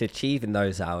wanted to achieve in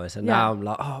those hours, and now I'm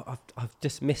like, oh, I've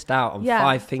just missed out on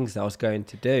 5 things that I was going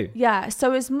to do. Yeah.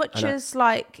 So as much as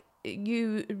like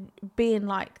you being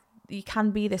like, you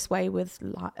can be this way with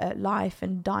life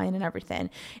and dying and everything,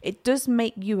 it does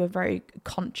make you a very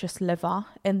conscious liver,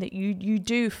 in that you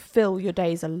do fill your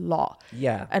days a lot.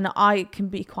 Yeah. And I can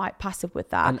be quite passive with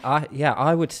that. And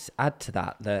I would add to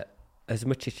that as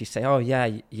much as you say, oh yeah,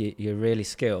 you're really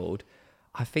skilled,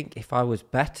 I think if I was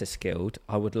better skilled,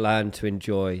 I would learn to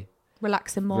enjoy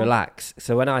relaxing more. Relax.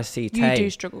 So when I see Tay, you do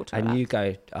struggle to relax. You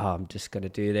go, oh, I'm just going to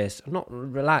do this. I'm not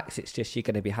relax. It's just you're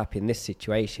going to be happy in this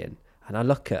situation. And I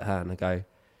look at her and I go,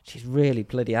 she's really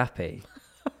bloody happy.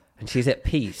 And she's at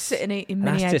peace. Sitting eating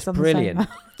mini eggs just on brilliant. The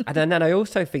sofa. And then I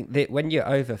also think that when you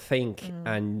overthink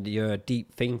and you're a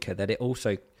deep thinker, that it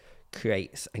also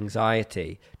creates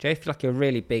anxiety. Do you feel like you're a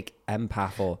really big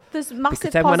empath? Or there's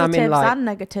massive positives and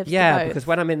negatives. Yeah, to both. Because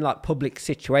when I'm in like public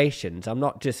situations, I'm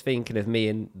not just thinking of me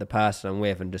and the person I'm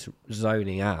with and just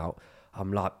zoning out.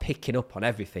 I'm like picking up on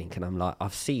everything, and I'm like,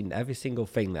 I've seen every single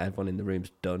thing that everyone in the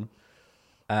room's done.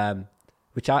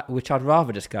 Which I'd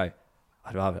rather just go,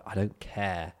 I don't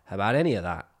care about any of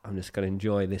that. I'm just going to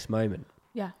enjoy this moment.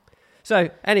 Yeah. So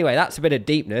anyway, that's a bit of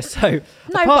deepness. So no,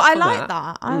 but I like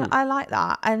that. I like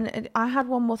that. And I had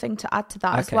one more thing to add to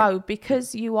that as well,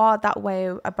 because you are that way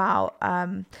about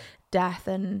death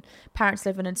and parents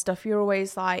living and stuff. You're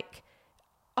always like,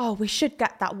 oh, we should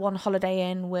get that one holiday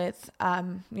in with,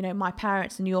 my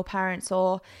parents and your parents,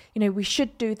 or, we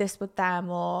should do this with them,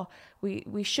 or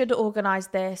we should organise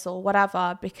this or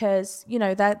whatever, because,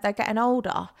 they're getting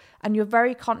older, and you're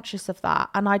very conscious of that.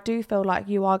 And I do feel like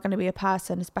you are going to be a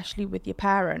person, especially with your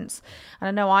parents, and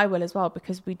I know I will as well,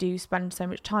 because we do spend so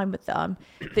much time with them,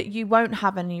 that you won't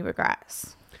have any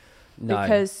regrets. No.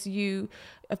 Because you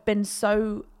have been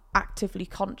so actively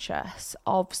conscious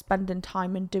of spending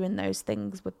time and doing those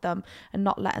things with them and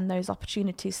not letting those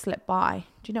opportunities slip by.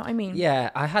 Do you know what I mean? Yeah,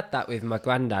 I had that with my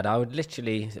granddad. I would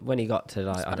literally, when he got to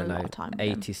like, I don't know,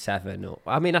 87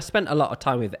 I spent a lot of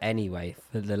time with anyway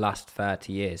for the last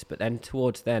 30 years, but then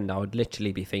towards the end I would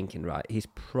literally be thinking, right, he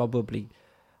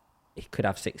could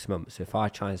have 6 months. So if I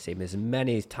try and see him as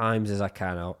many times as I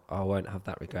can, I won't have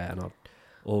that regret, and I'll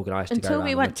organised to go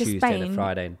around on a Tuesday and a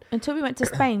Friday. Until we went to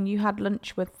Spain, you had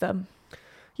lunch with them.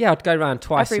 Yeah, I'd go around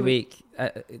twice a week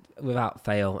without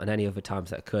fail, and any other times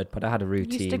that I could. But I had a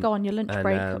routine. You used to go on your lunch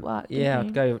break at work. Yeah,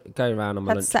 I'd go around on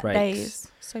my lunch set breaks.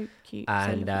 Days. So cute.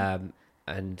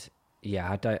 And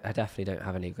yeah, I definitely don't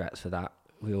have any regrets for that.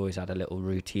 We always had a little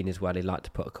routine as well. He'd like to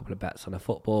put a couple of bets on a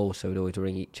football, so we'd always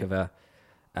ring each other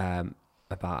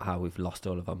about how we've lost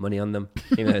all of our money on them.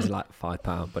 Even though it was like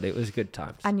 £5, but it was good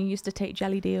times. And you used to take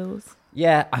jelly deals.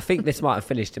 Yeah, I think this might have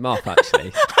finished him off,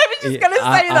 actually. I was just going to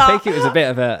say that. I think it was a bit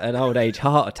of an old age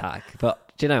heart attack,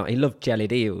 but do you know, he loved jelly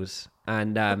deals.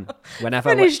 And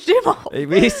whenever finished him off. He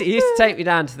used to take me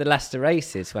down to the Leicester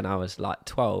races when I was like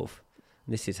 12.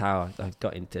 And this is how I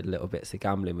got into little bits of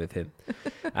gambling with him.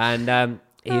 And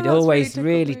he'd always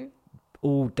really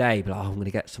all day be like, I'm going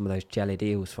to get some of those jelly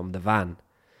deals from the van.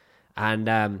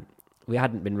 And we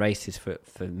hadn't been races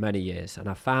for many years, and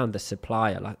I found the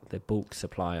supplier, like the bulk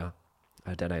supplier,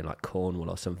 I don't know, like Cornwall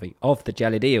or something, of the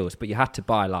jelly deals, but you had to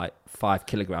buy like 5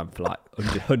 kilograms for like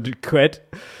 100 quid.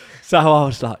 So I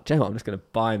was like, do you know what, I'm just going to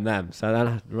buy him them. So then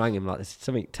I rang him like, there's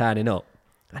something turning up,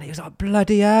 and he was like,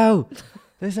 bloody hell,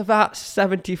 there's about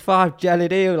 75 jelly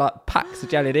deals, like packs of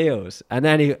jelly deals. And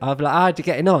then I was like, how'd you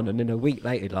getting on? And then a week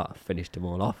later, like, I finished them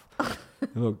all off.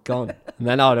 They were gone. And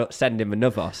then I'd send him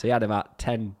another. So he had about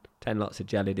 10 lots of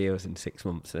jelly deals in 6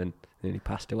 months, and then he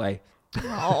passed away.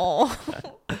 Oh.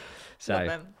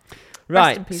 So,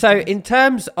 Right. So in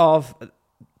terms of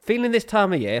feeling this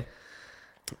time of year,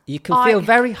 you can feel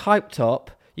very hyped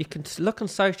up. You can look on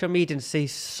social media and see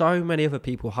so many other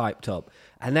people hyped up.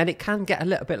 And then it can get a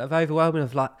little bit of overwhelming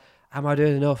of like, am I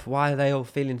doing enough? Why are they all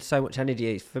feeling so much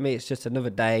energy? For me, it's just another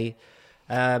day.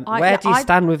 Where do you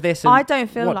stand with this? And I don't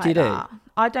feel what like do you that. do?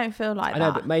 I don't feel like that. I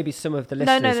know, but maybe some of the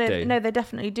listeners do. No, they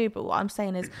definitely do. But what I'm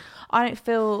saying is, I don't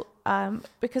feel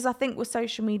because I think with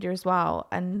social media as well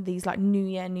and these like New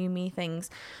Year, New Me things,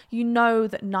 you know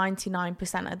that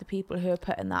 99% of the people who are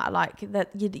putting that like that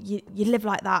you live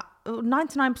like that.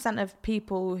 99% of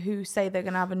people who say they're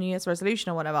going to have a New Year's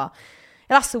resolution or whatever,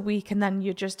 it lasts a week and then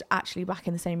you're just actually back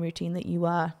in the same routine that you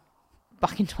were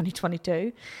back in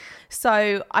 2022.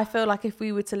 So I feel like if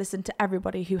we were to listen to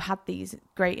everybody who had these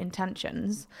great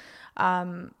intentions,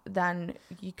 then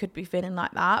you could be feeling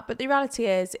like that. But the reality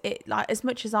is, it like as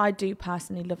much as I do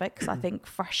personally love it, because I think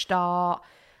fresh start,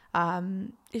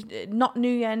 not New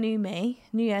Year, new me,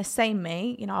 New Year, same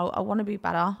me. You know, I want to be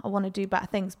better. I want to do better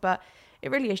things, but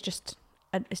it really is just.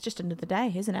 It's just another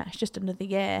day, isn't it? It's just another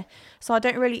year. So I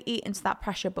don't really eat into that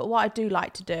pressure. But what I do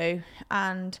like to do,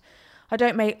 and I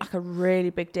don't make like a really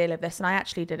big deal of this, and I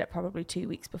actually did it probably 2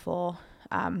 weeks before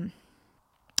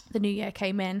the new year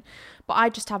came in, but I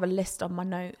just have a list on my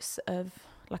notes of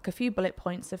like a few bullet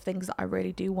points of things that I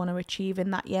really do want to achieve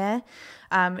in that year.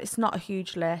 It's not a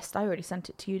huge list. I already sent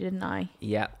it to you, didn't I?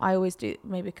 Yeah. I always do,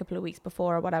 maybe a couple of weeks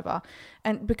before or whatever.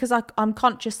 And because I'm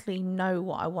consciously know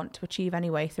what I want to achieve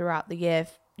anyway throughout the year,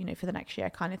 you know, for the next year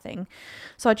kind of thing.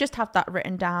 So I just have that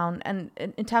written down. And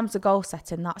in terms of goal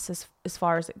setting, that's as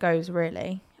far as it goes,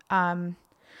 really.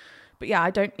 But yeah,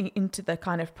 I don't eat into the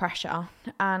kind of pressure.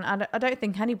 And I don't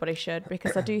think anybody should,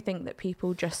 because I do think that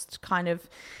people just kind of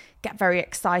get very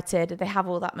excited. They have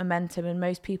all that momentum, and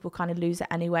most people kind of lose it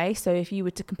anyway. So if you were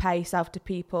to compare yourself to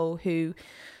people who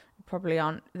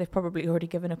they've probably already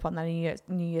given up on their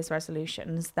New Year's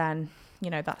resolutions, then,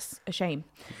 you know, that's a shame.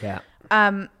 Yeah.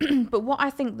 But what I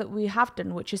think that we have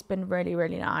done, which has been really,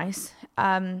 really nice,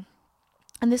 and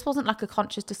this wasn't like a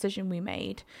conscious decision we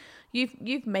made.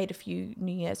 You've made a few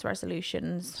New Year's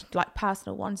resolutions, like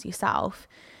personal ones yourself,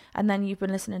 and then you've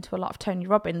been listening to a lot of Tony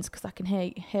Robbins, because I can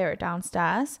hear it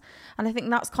downstairs. And I think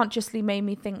that's consciously made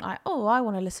me think like, oh, I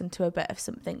want to listen to a bit of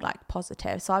something like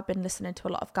positive. So I've been listening to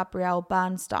a lot of Gabrielle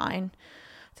Bernstein.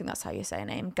 I think that's how you say her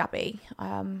name, Gabby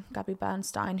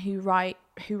Bernstein, who wrote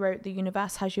The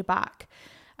Universe Has Your Back,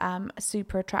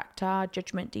 Super Attractor,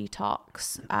 Judgment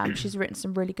Detox. She's written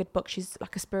some really good books. She's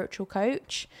like a spiritual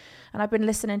coach. And I've been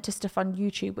listening to stuff on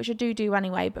YouTube, which I do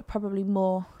anyway, but probably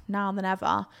more now than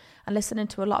ever, and listening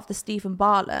to a lot of the Stephen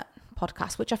Bartlett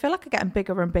podcasts, which I feel like are getting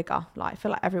bigger and bigger. Like I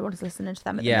feel like everyone's listening to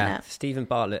them at the minute. Yeah, Stephen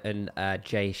Bartlett and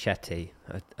Jay Shetty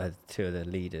are two of the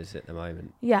leaders at the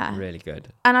moment. Yeah. Really good.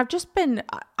 And I've just been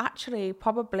actually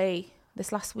probably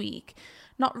this last week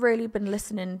not really been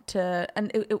listening to,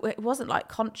 and it wasn't like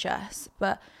conscious,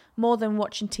 but more than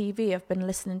watching TV, I've been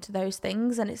listening to those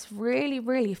things, and it's really,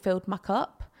 really filled my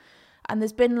cup. And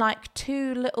there's been like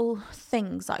two little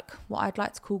things, like what I'd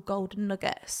like to call golden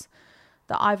nuggets,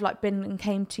 that I've like been and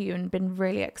came to you and been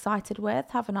really excited with,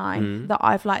 haven't I? That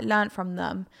I've like learned from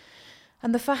them.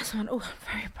 And the first one, I'm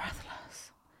very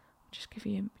breathless. Do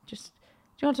you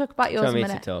want to talk about yours a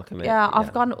minute? Yeah,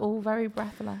 I've gone all very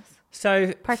breathless.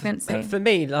 So pregnancy. For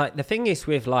me, like the thing is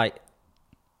with like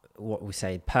what we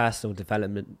say, personal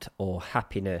development or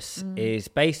happiness is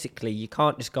basically you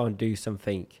can't just go and do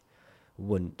something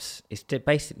once. It's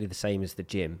basically the same as the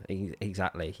gym.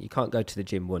 Exactly. You can't go to the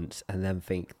gym once and then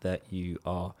think that you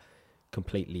are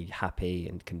completely happy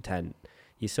and content.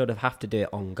 You sort of have to do it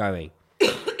ongoing.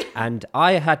 And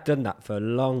I had done that for a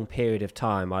long period of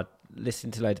time. I'd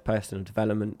listened to loads of personal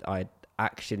development. I'd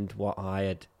actioned what I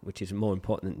had, which is more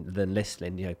important than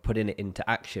listening, you know, putting it into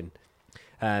action.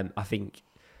 I think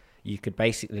you could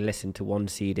basically listen to one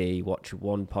CD, watch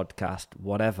one podcast,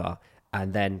 whatever,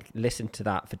 and then listen to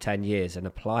that for 10 years and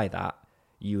apply that.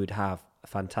 You would have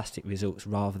fantastic results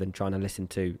rather than trying to listen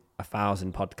to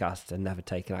 1,000 podcasts and never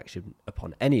take an action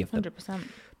upon any of them. 100%.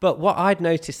 But what I'd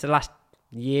noticed the last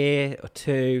year or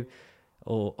two,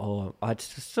 or I'd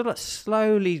sort of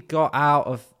slowly got out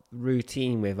of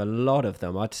routine with a lot of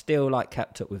them. I'd still like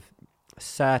kept up with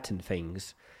certain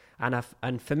things,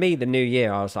 and for me the new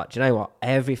year I was like, do you know what,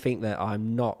 everything that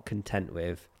I'm not content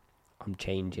with, I'm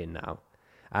changing now.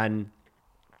 And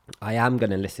I am going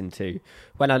to listen to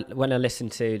when I listen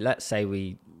to, let's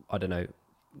say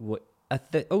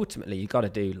ultimately you got to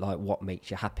do like what makes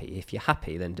you happy. If you're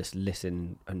happy, then just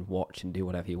listen and watch and do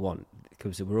whatever you want,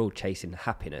 because we're all chasing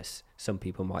happiness. Some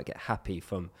people might get happy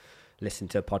from listening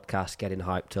to a podcast, getting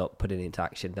hyped up, putting it into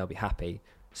action, they'll be happy.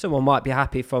 Someone might be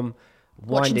happy from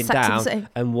winding down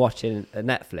and watching a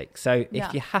Netflix. So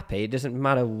if you're happy, it doesn't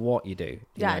matter what you do.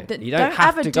 You don't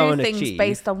have to go and achieve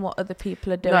based on what other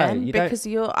people are doing, because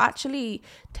you're actually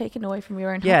taking away from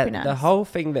your own happiness. The whole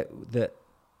thing that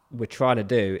we're trying to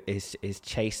do is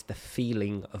chase the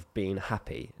feeling of being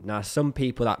happy. Now, some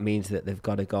people, that means that they've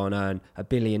got to go and earn £1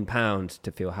 billion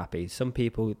to feel happy. Some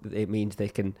people, it means they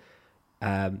can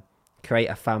create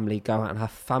a family, go out and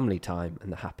have family time,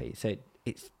 and they're happy. So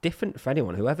it's different for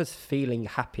anyone. Whoever's feeling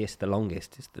happiest the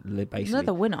longest is basically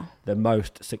the winner, the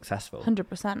most successful.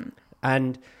 100%.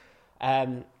 And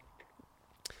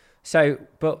so,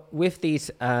 but with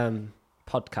these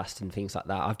podcasts and things like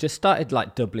that, I've just started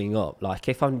like doubling up. Like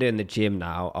if I'm doing the gym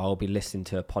now, I'll be listening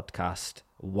to a podcast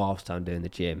whilst I'm doing the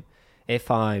gym. If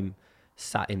I'm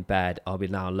sat in bed, I'll be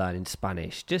now learning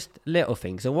Spanish. Just little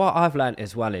things. And what I've learned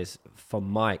as well is, from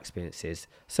my experiences,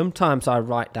 sometimes I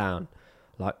write down,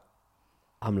 like,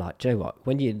 I'm like, Joe, what?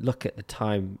 When you look at the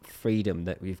time freedom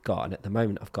that we've got, and at the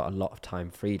moment I've got a lot of time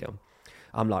freedom,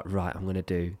 I'm like, right, I'm going to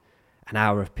do an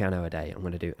hour of piano a day. I'm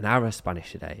going to do an hour of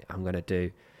Spanish a day. I'm going to do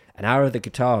an hour of the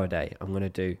guitar a day. I'm going to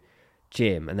do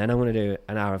gym, and then I'm going to do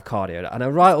an hour of cardio. And I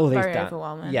write all these down. Very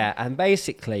overwhelming. Yeah, and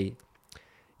basically,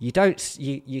 you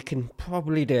can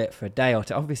probably do it for a day or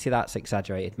two. Obviously, that's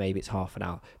exaggerated. Maybe it's half an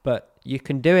hour, but you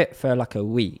can do it for like a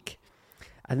week.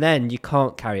 And then you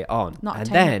can't carry it on. Not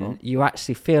attainable. Then you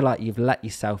actually feel like you've let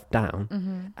yourself down.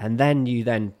 Mm-hmm. And then you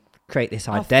then create this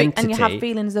identity. And you have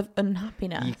feelings of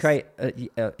unhappiness. You create,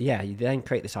 you then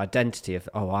create this identity of,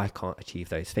 I can't achieve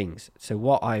those things. So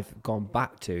what I've gone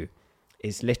back to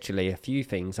is literally a few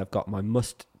things. I've got my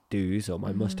must-dos or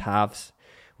my must-haves,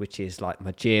 which is like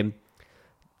my gym,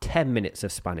 10 minutes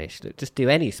of Spanish. Just do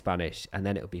any Spanish, and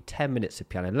then it'll be 10 minutes of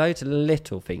piano. Loads of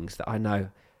little things that I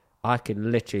know I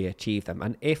can literally achieve them.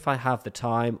 And if I have the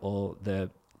time or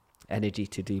the energy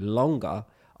to do longer,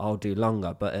 I'll do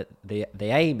longer. But the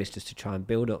aim is just to try and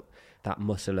build up that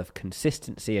muscle of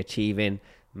consistency, achieving,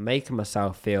 making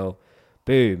myself feel,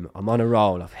 boom, I'm on a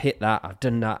roll. I've hit that, I've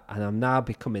done that, and I'm now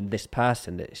becoming this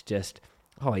person that's just,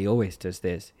 he always does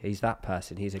this. He's that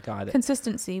person. He's a guy that...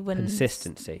 Consistency wins.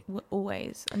 Consistency.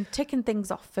 Always. And ticking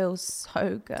things off feels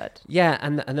so good. Yeah,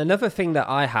 and another thing that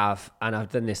I have, and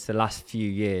I've done this the last few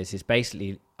years, is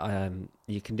basically,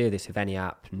 you can do this with any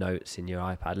app, notes in your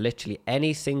iPad. Literally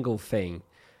any single thing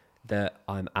that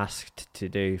I'm asked to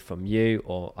do from you,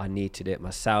 or I need to do it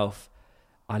myself,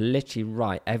 I literally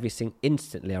write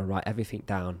instantly I write everything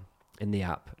down in the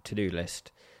app to-do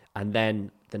list. And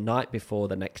then the night before,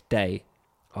 the next day,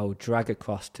 I'll drag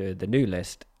across to the new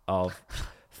list of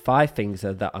 5 things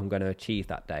that I'm going to achieve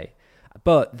that day.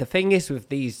 But the thing is with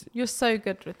these... You're so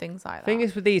good with things like that. The thing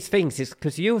is with these things is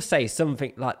because you'll say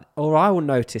something like, or I will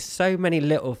notice so many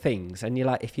little things, and you're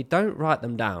like, if you don't write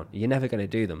them down, you're never going to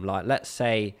do them. Like, let's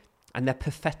say, and they're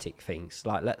pathetic things.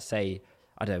 Like, let's say,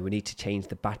 I don't know, we need to change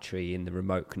the battery in the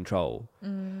remote control,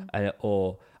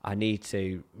 or I need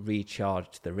to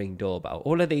recharge the Ring doorbell.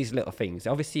 All of these little things.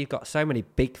 Obviously, you've got so many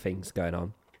big things going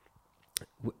on.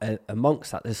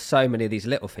 Amongst that, there's so many of these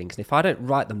little things. And if I don't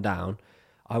write them down,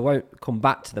 I won't come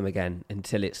back to them again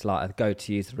until it's like I go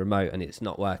to use the remote and it's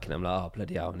not working. I'm like,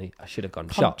 bloody hell, I should have gone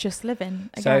shop. Just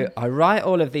living again. So I write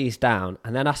all of these down,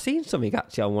 and then I seen something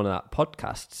actually on one of that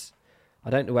podcasts. I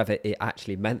don't know whether it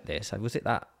actually meant this. Was it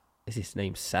that? Is his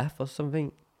name Seth or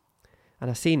something?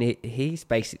 And I seen it. He's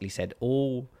basically said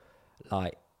all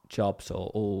like jobs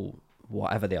or all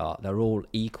whatever they are, they're all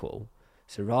equal.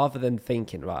 So rather than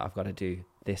thinking, right, I've got to do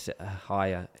this at a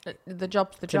higher... The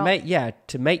job's the job.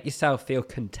 To make yourself feel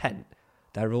content,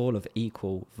 they're all of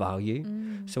equal value.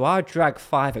 So I drag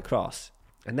 5 across,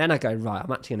 and then I go, right,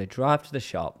 I'm actually going to drive to the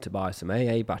shop to buy some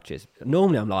AA batteries.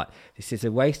 Normally I'm like, this is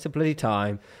a waste of bloody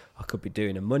time. I could be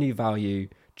doing a money value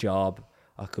job.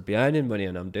 I could be earning money,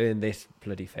 and I'm doing this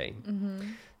bloody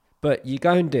thing. But you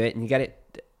go and do it, and you get it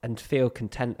and feel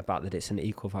content about that it's an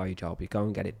equal value job. You go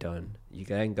and get it done. You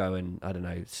then go and, I don't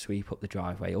know, sweep up the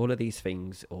driveway, all of these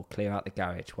things, or clear out the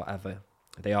garage, whatever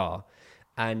they are.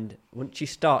 And once you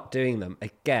start doing them,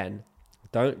 again,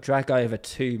 don't drag over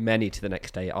too many to the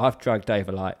next day. I've dragged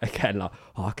over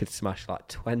I could smash like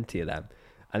 20 of them.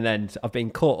 And then I've been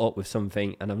caught up with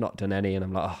something and I've not done any, and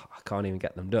I'm like, I can't even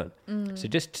get them done. So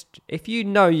just, if you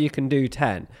know you can do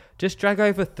 10, just drag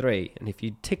over 3. And if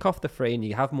you tick off the 3 and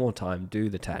you have more time, do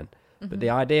the 10. But the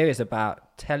idea is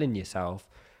about telling yourself,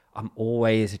 I'm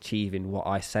always achieving what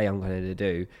I say I'm going to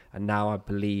do. And now I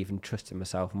believe and trust in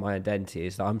myself. My identity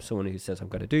is that I'm someone who says I'm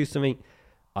going to do something,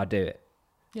 I do it.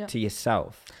 To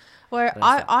yourself. Where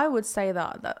I would say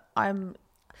that I'm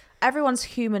everyone's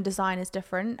human design is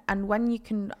different. And when you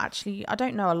can actually, I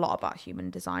don't know a lot about human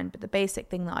design, but the basic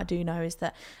thing that I do know is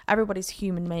that everybody's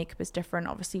human makeup is different.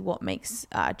 Obviously, what makes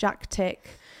Jack tick,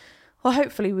 well,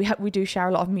 hopefully we do share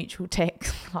a lot of mutual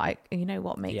ticks, like, you know,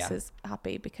 what makes us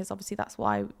happy, because obviously that's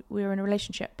why we're in a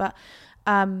relationship. But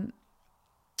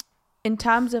in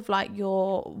terms of like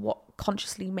what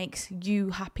consciously makes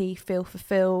you happy, feel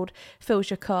fulfilled,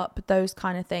 fills your cup, those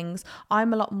kind of things,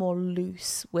 I'm a lot more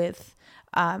loose with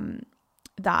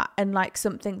that, and like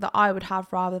something that I would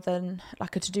have rather than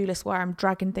like a to-do list where I'm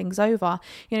dragging things over.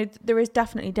 You know, there is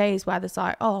definitely days where there's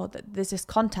like, oh, there's this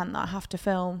content that I have to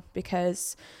film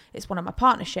because it's one of my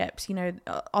partnerships. You know,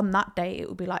 on that day it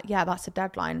would be like, yeah, that's a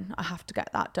deadline, I have to get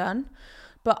that done.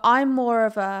 But I'm more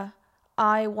of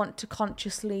I want to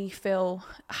consciously feel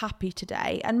happy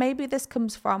today. And maybe this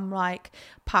comes from like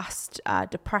past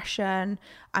depression,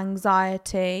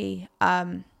 anxiety,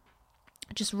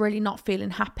 just really not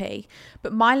feeling happy.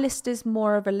 But my list is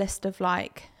more of a list of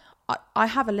like, I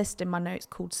have a list in my notes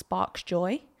called Sparks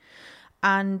Joy,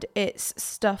 and it's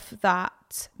stuff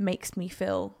that makes me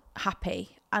feel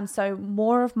happy. And so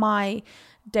more of my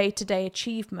day-to-day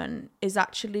achievement is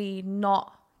actually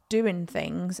not doing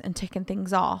things and ticking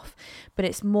things off, but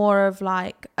it's more of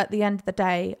like, at the end of the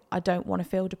day, I don't want to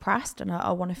feel depressed and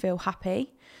I want to feel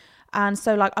happy. And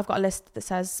so like I've got a list that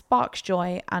says Sparks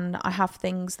Joy, and I have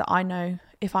things that I know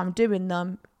if I'm doing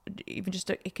them, even just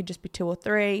it could just be 2 or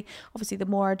 3. Obviously, the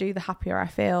more I do, the happier I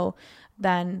feel,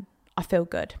 then I feel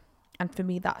good. And for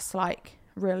me, that's like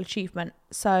real achievement.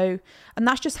 So, and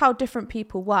that's just how different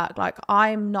people work. Like,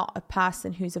 I'm not a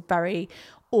person who's a very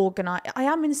organized. I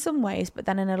am in some ways, but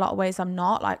then in a lot of ways I'm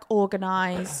not like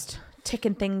organized,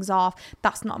 ticking things off.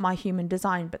 That's not my human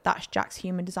design, but that's Jack's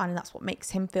human design, and that's what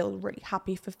makes him feel really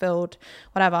happy, fulfilled,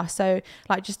 whatever. So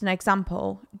like, just an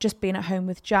example, just being at home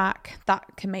with Jack, that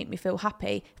can make me feel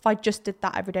happy. If I just did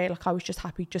that every day, like I was just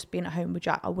happy just being at home with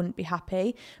Jack, I wouldn't be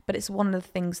happy. But it's one of the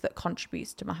things that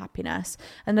contributes to my happiness.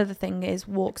 Another thing is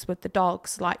walks with the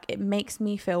dogs. Like, it makes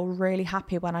me feel really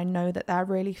happy when I know that they're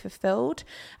really fulfilled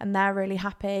and they're really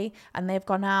happy and they've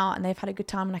gone out and they've had a good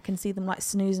time, and I can see them like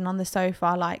snoozing on the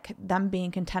sofa. Like, them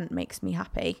being content makes me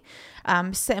happy.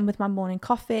 Sitting with my morning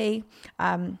coffee,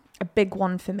 a big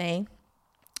one for me,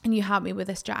 and you help me with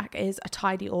this, Jack, is a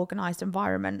tidy, organized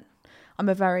environment. I'm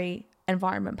a very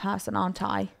environment person, aren't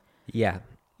I? Yeah.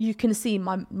 You can see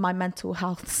my mental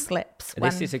health slips.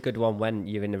 This is a good one when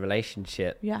you're in a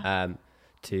relationship. Yeah. I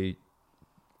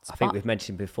think we've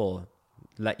mentioned before,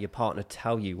 let your partner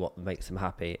tell you what makes them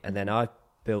happy. And then I've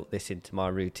built this into my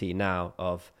routine now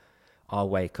of, I'll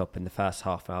wake up in the first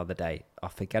half hour of the day, I'll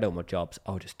forget all my jobs,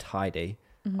 I'll just tidy.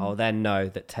 Mm-hmm. I'll then know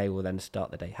that Tay will then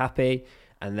start the day happy.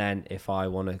 And then if I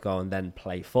want to go and then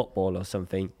play football or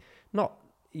something,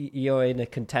 you're in a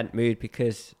content mood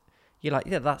because you're like,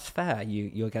 yeah, that's fair.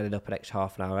 You're getting up an extra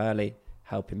half an hour early,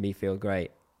 helping me feel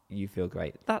great. You feel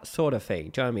great. That sort of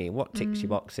thing. Do you know what I mean? What ticks your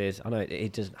boxes? I know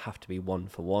it doesn't have to be one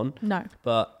for one. No.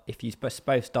 But if you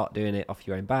both start doing it off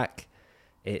your own back,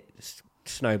 it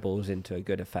snowballs into a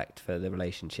good effect for the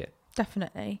relationship.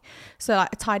 Definitely. So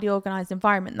like a tidy, organized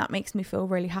environment, that makes me feel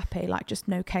really happy, like just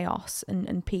no chaos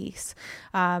and peace.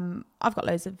 I've got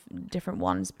loads of different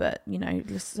ones, but you know,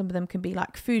 some of them can be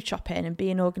like food shopping and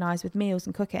being organized with meals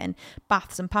and cooking,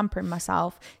 baths and pampering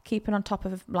myself, keeping on top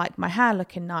of like my hair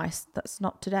looking nice. That's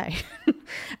not today.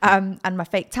 And my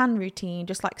fake tan routine,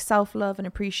 just like self-love and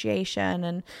appreciation,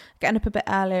 and getting up a bit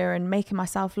earlier and making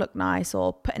myself look nice,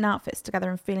 or putting outfits together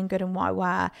and feeling good in what I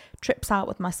wear, trips out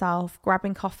with myself,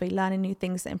 grabbing coffee, learning new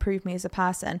things that improve me as a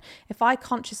person. If I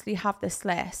consciously have this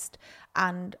list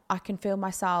and I can feel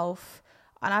myself,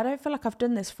 and I don't feel like I've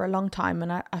done this for a long time,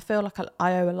 and I feel like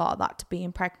I owe a lot of that to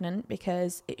being pregnant,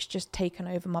 because it's just taken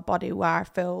over my body, where I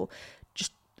feel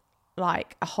just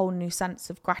like a whole new sense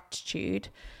of gratitude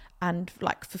and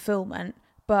like fulfillment.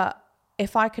 But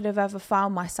if I could have ever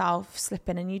found myself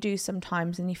slipping, and you do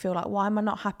sometimes, and you feel like, why am I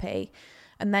not happy?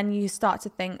 And then you start to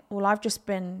think, well, I've just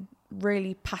been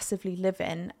really passively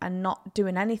living and not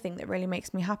doing anything that really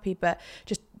makes me happy, but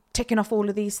just ticking off all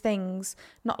of these things,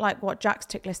 not like what Jack's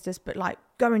tick list is, but like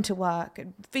going to work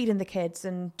and feeding the kids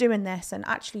and doing this. And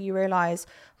actually you realize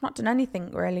I've not done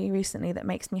anything really recently that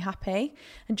makes me happy.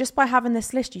 And just by having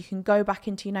this list, you can go back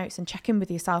into your notes and check in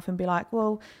with yourself and be like,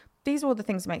 well, these are all the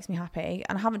things that makes me happy,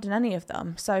 and I haven't done any of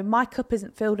them. So my cup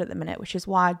isn't filled at the minute, which is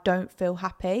why I don't feel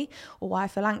happy, or why I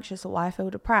feel anxious, or why I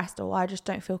feel depressed, or why I just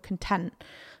don't feel content.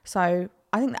 So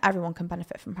I think that everyone can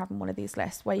benefit from having one of these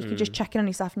lists, where you can just check in on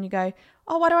yourself and you go,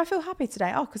 oh, why do I feel happy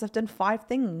today? Oh, because I've done 5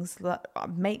 things that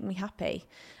make me happy.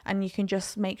 And you can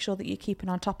just make sure that you're keeping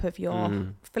on top of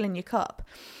your filling your cup.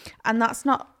 And that's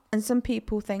not And some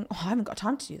people think, oh, I haven't got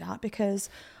time to do that because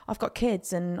I've got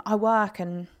kids and I work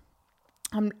and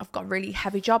I've got a really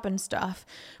heavy job and stuff.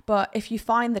 But if you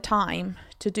find the time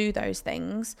to do those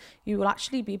things, you will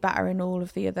actually be better in all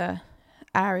of the other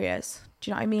areas. Do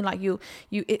you know what I mean? Like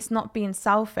it's not being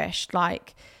selfish,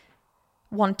 like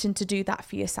wanting to do that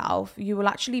for yourself. You will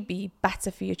actually be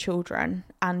better for your children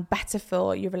and better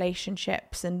for your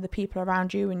relationships and the people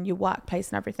around you and your workplace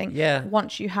and everything. Yeah.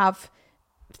 Once you have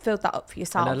filled that up for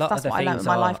yourself. That's what I learned with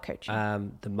my life coaching.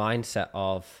 The mindset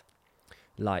of,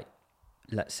 like,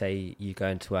 let's say you go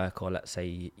into work, or let's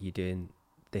say you're doing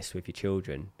this with your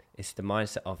children. It's the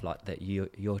mindset of like that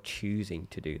you're choosing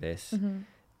to do this,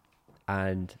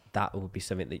 and that will be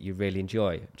something that you really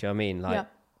enjoy. Do you know what I mean? Like,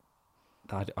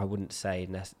 I wouldn't say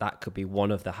that could be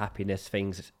one of the happiness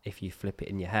things if you flip it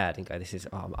in your head and go, "This is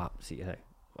I'm absolutely."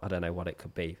 I don't know what it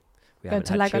could be. We haven't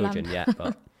had children yet,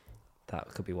 but that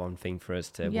could be one thing for us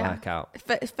to work out.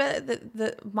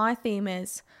 My theme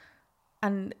is,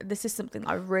 and this is something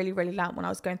I really, really learned when I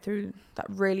was going through that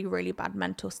really, really bad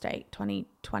mental state,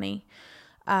 2020.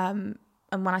 And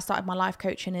when I started my life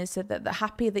coaching, is that the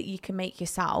happier that you can make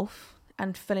yourself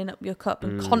and filling up your cup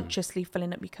and consciously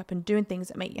filling up your cup and doing things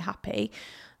that make you happy,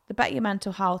 the better your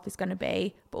mental health is going to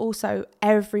be, but also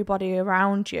everybody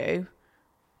around you,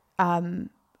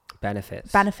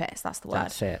 benefits, that's the word.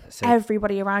 That's it.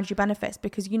 Everybody around you benefits,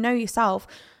 because you know yourself,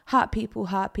 hurt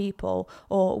people,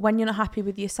 or when you're not happy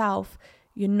with yourself,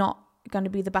 you're not going to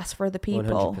be the best for other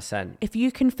people. 100%. If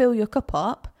you can fill your cup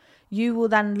up, you will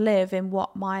then live in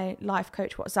what my life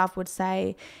coach, what Zav would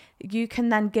say, you can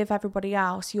then give everybody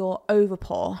else your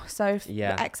overpour. So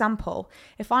example,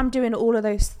 if I'm doing all of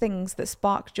those things that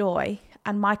spark joy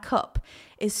and my cup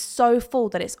is so full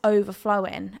that it's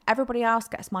overflowing, everybody else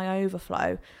gets my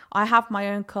overflow. I have my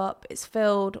own cup, it's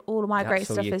filled, all of my great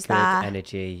stuff is there.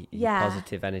 Energy,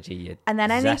 positive energy, and then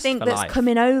anything that's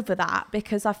coming over that,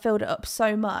 because I filled it up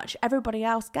so much, everybody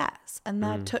else gets, and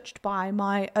they're touched by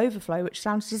my overflow, which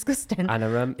sounds disgusting. And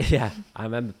I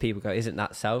remember people go, "Isn't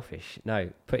that selfish?"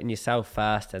 No, putting yourself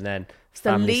first and then it's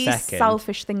the least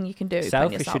selfish thing you can do.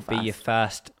 Selfish should be your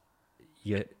first.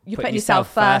 You're putting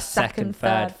yourself first, second,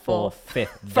 third, fourth,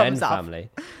 fifth, then family.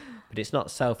 But it's not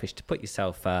selfish to put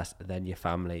yourself first, then your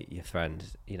family, your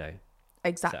friends,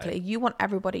 Exactly. So you want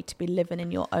everybody to be living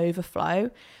in your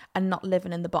overflow and not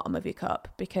living in the bottom of your cup,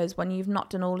 because when you've not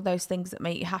done all of those things that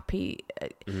make you happy,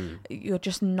 you're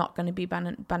just not going to be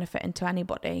benefiting to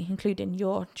anybody, including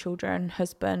your children,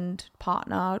 husband,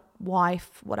 partner,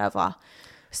 wife, whatever.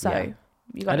 So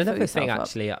you got to fill yourself up.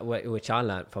 Actually, which I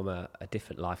learned from a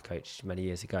different life coach many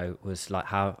years ago, was like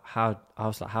how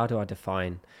do I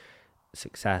define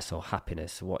success or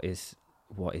happiness? What is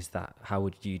that? How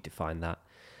would you define that?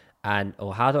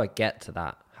 Or how do I get to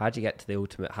that? How do you get to the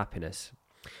ultimate happiness?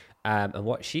 And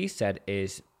what she said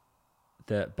is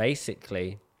that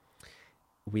basically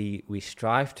we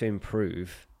strive to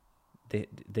improve.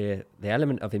 The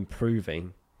element of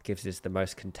improving gives us the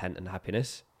most content and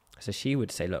happiness. So she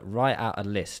would say, look, write out a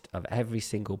list of every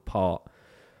single part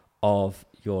of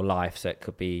your life. So it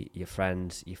could be your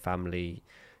friends, your family,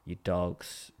 your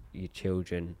dogs, your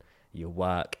children, your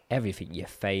work, everything, your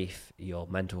faith, your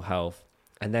mental health.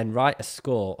 And then write a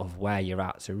score of where you're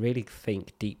at. So really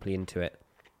think deeply into it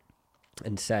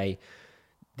and say,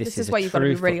 this is where you've got to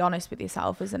be really honest with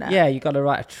yourself, isn't it? Yeah, you've got to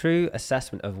write a true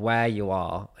assessment of where you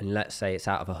are. And let's say it's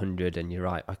out of 100 and you're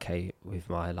right, okay, with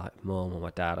my mom or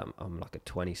my dad, I'm like a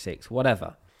 26,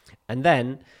 whatever. And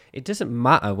then it doesn't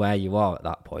matter where you are at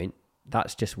that point.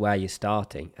 That's just where you're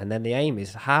starting. And then the aim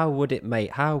is,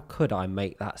 how could I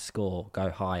make that score go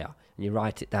higher? And you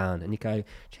write it down and you go,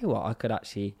 do you know what, I could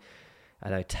actually...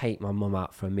 take my mum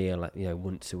out for a meal,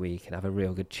 once a week, and have a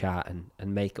real good chat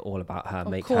and make it all about her,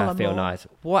 make her feel nice,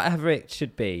 whatever it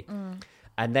should be.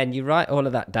 And then you write all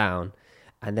of that down,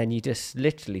 and then you just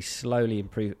literally slowly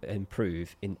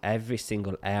improve in every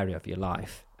single area of your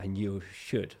life, and you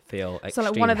should feel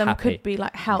extremely So one of them happy could be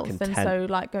health, and so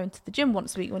going to the gym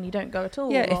once a week when you don't go at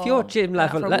all. Yeah, if your gym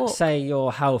level, let's say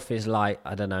your health is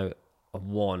I don't know, a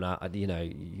 1, you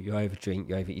overdrink,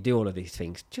 you do all of these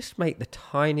things. Just make the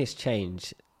tiniest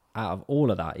change out of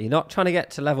all of that. You're not trying to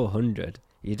get to level 100.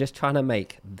 You're just trying to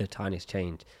make the tiniest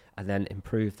change and then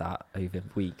improve that over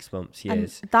weeks, months,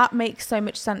 years. And that makes so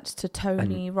much sense to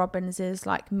Tony Robbins's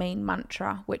main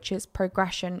mantra, which is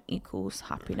progression equals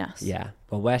happiness. Yeah.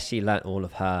 Well, where she learnt all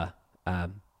of her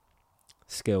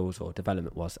skills or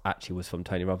development was from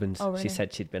Tony Robbins. Oh, really? She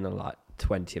said she'd been on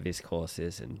 20 of his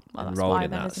courses and enrolled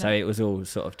in that. So it was all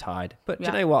sort of tied. But do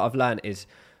you know what I've learned is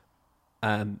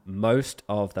most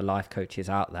of the life coaches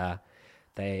out there,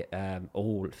 they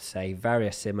all say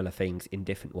very similar things in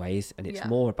different ways, and it's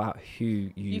more about who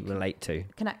you relate to,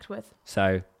 connect with.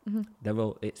 So they're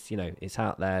all, it's, you know, it's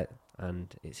out there,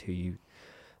 and it's who you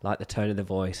like the tone of the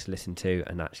voice, listen to,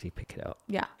 and actually pick it up.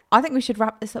 Yeah, I think we should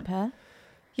wrap this up here.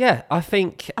 Yeah, I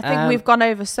think we've gone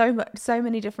over so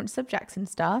many different subjects and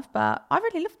stuff, but I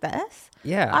really love this.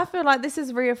 Yeah, I feel like this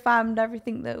has reaffirmed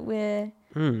everything that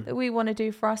that we want to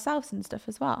do for ourselves and stuff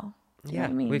as well. Do you know what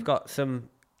I mean? We've got some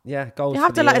goals. You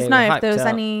have to let us know if there was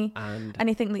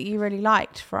anything that you really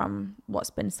liked from what's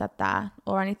been said there,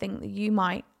 or anything that you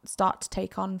might start to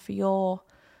take on for your,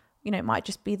 you know, it might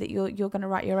just be that you're going to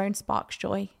write your own Sparks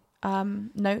Joy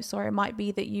notes, or it might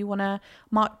be that you want to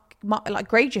like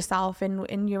grade yourself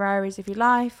in your areas of your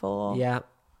life, or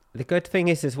the good thing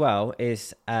is as well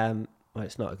is well,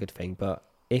 it's not a good thing, but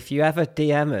if you ever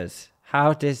DM us,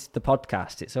 how does the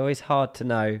podcast, it's always hard to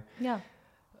know,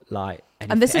 like,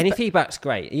 any feedback's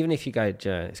great, even if you go,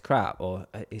 it's crap, or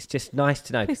it's just nice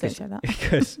to know. Please don't say that.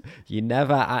 Because you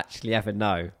never actually ever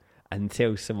know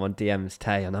until someone DMs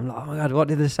Tay, and I'm like, oh my god, what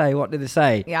did they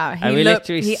say? Yeah,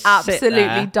 he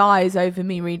absolutely dies over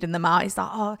me reading them out. He's like,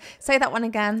 oh, say that one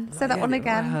again, one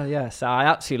again. Well, yeah, so I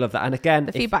absolutely love that. And again,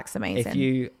 the feedback's amazing. If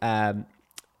you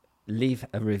leave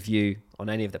a review on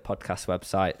any of the podcast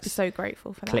websites, I'm so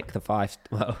grateful for click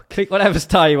that. Click whatever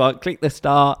star you want, click the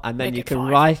star, and then you can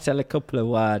write a couple of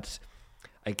words.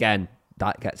 Again,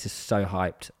 that gets us so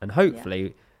hyped, and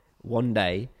hopefully one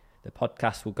day the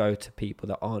podcast will go to people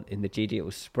that aren't in the GG. It will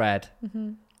spread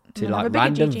to like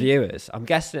random viewers. I'm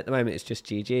guessing at the moment it's just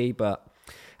GG, but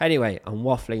anyway, I'm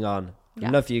waffling on.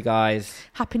 Love you guys.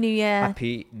 Happy New Year.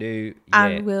 Happy New Year.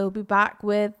 And we'll be back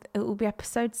it will be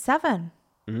episode 7.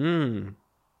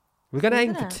 We're going to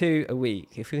aim for 2 a week.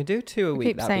 If we can do 2 a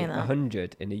week, that'd be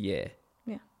 100 in a year.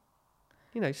 Yeah.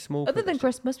 You know, small. Other than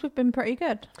Christmas, we've been pretty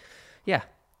good. Yeah.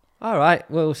 All right.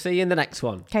 We'll see you in the next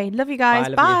one. Okay. Love you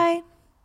guys. Bye.